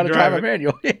fucking know how to drive a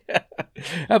manual. Yeah.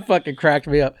 That fucking cracked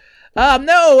me up.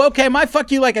 No, okay, my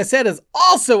fuck you, like I said, is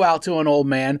also out to an old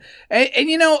man. And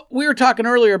you know, we were talking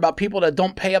earlier about people that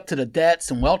don't pay up to the debts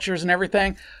and welchers and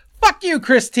everything. Fuck you,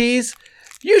 Chris Tees.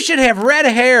 You should have red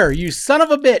hair, you son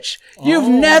of a bitch. You've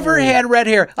never had red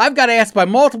hair. I've got asked by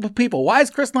multiple people, why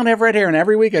does Chris not have red hair? And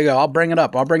every week I go, I'll bring it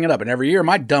up. And every year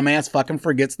my dumb ass fucking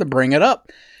forgets to bring it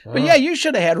up. But yeah, you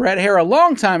should have had red hair a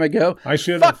long time ago. I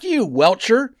should have. Fuck you,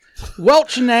 welcher.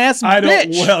 Welching ass bitch. I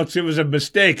don't welch. It was a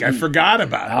mistake. I forgot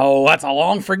about it. Oh, that's a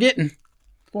long forgetting.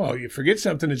 Well, you forget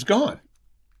something, it's gone.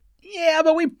 Yeah,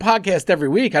 but we podcast every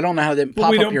week. I don't know how that pop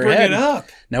up your head. We don't bring it up.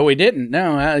 No, we didn't.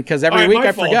 No, because every week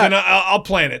I forgot. Then I'll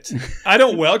plan it. I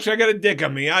don't welch. I got a dick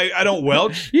on me. I don't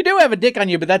welch. You do have a dick on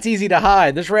you, but that's easy to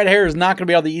hide. This red hair is not going to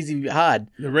be able to easy hide.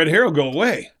 The red hair will go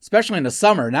away. Especially in the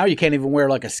summer. Now you can't even wear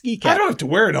like a ski cap. I don't have to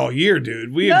wear it all year,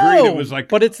 dude. We agreed it was like...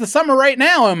 But it's the summer right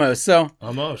now almost, so...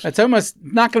 Almost. It's almost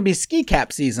not going to be ski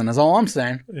cap season is all I'm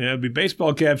saying. Yeah, it'll be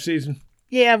baseball cap season.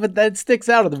 Yeah, but that sticks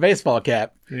out of the baseball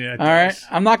cap. Yeah, all right?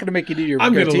 I'm not going to make you do your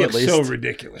I'm going to look so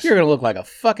ridiculous. You're going to look like a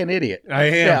fucking idiot. I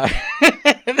am.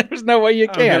 Yeah. There's no way you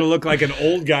can. I'm going to look like an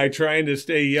old guy trying to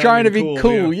stay young Trying to be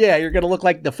cool. Yeah, you're going to look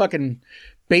like the fucking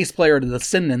bass player of the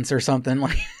Descendants or something.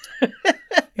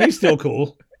 He's still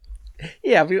cool.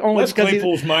 Yeah, only Les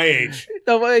Claypool's my age.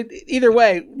 Either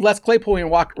way, Les Claypool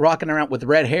ain't rocking around with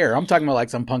red hair. I'm talking about like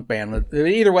some punk band.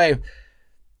 Either way,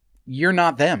 you're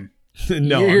not them.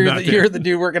 No, you're the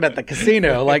dude working at the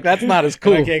casino. Like that's not as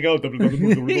cool. I can't go. I can't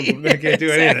do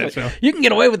any of that. So you can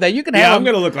get away with that. You can have. Yeah, I'm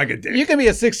gonna look like a dick. You can be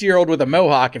a 60-year-old with a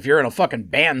mohawk if you're in a fucking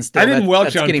band. Still, I didn't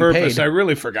welch on purpose. Paid. I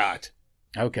really forgot.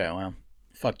 Okay, well,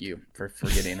 fuck you for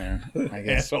forgetting it. I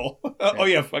guess. Asshole. Oh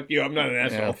yeah, fuck you. I'm not an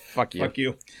asshole. Yeah, fuck you. Fuck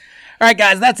you. All right,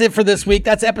 guys, that's it for this week.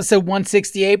 That's episode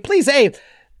 168. Please, hey,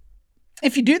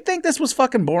 if you do think this was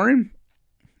fucking boring,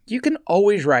 you can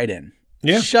always write in.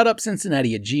 Yeah.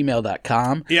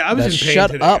 shutupcincinnati@gmail.com. Yeah, I was in pain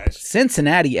Shut today, up guys.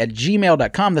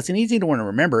 Cincinnati@gmail.com. That's an easy one to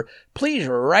remember. Please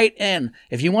write in.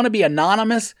 If you want to be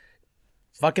anonymous,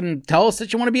 fucking tell us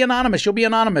that you want to be anonymous. You'll be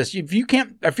anonymous.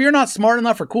 If you're not smart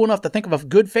enough or cool enough to think of a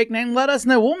good fake name, let us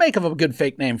know. We'll make up a good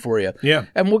fake name for you. Yeah.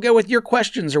 And we'll go with your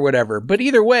questions or whatever. But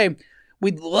either way,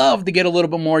 we'd love to get a little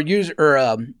bit more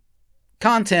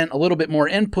content, a little bit more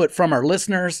input from our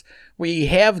listeners. We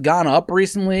have gone up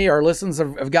recently. Our listens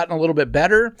have gotten a little bit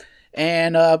better,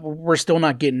 and we're still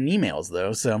not getting emails,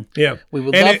 though. So yeah, we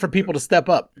would love for people to step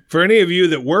up. For any of you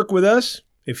that work with us,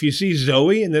 if you see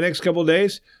Zoe in the next couple of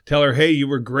days, tell her, hey, you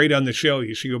were great on the show.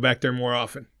 You should go back there more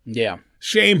often. Yeah.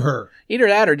 Shame her. Either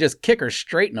that or just kick her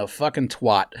straight in a fucking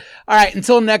twat. All right,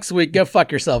 until next week, go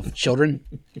fuck yourself, children.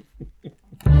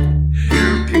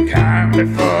 You can kindly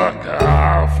fuck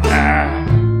off now.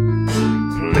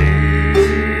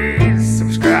 Please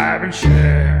subscribe and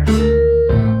share.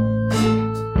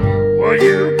 Well,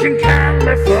 you can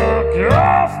kindly fuck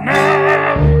off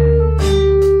now.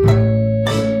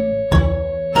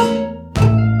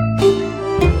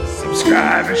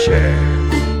 Subscribe and share.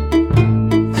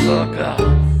 Fuck off.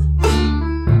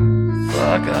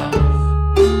 Fuck off.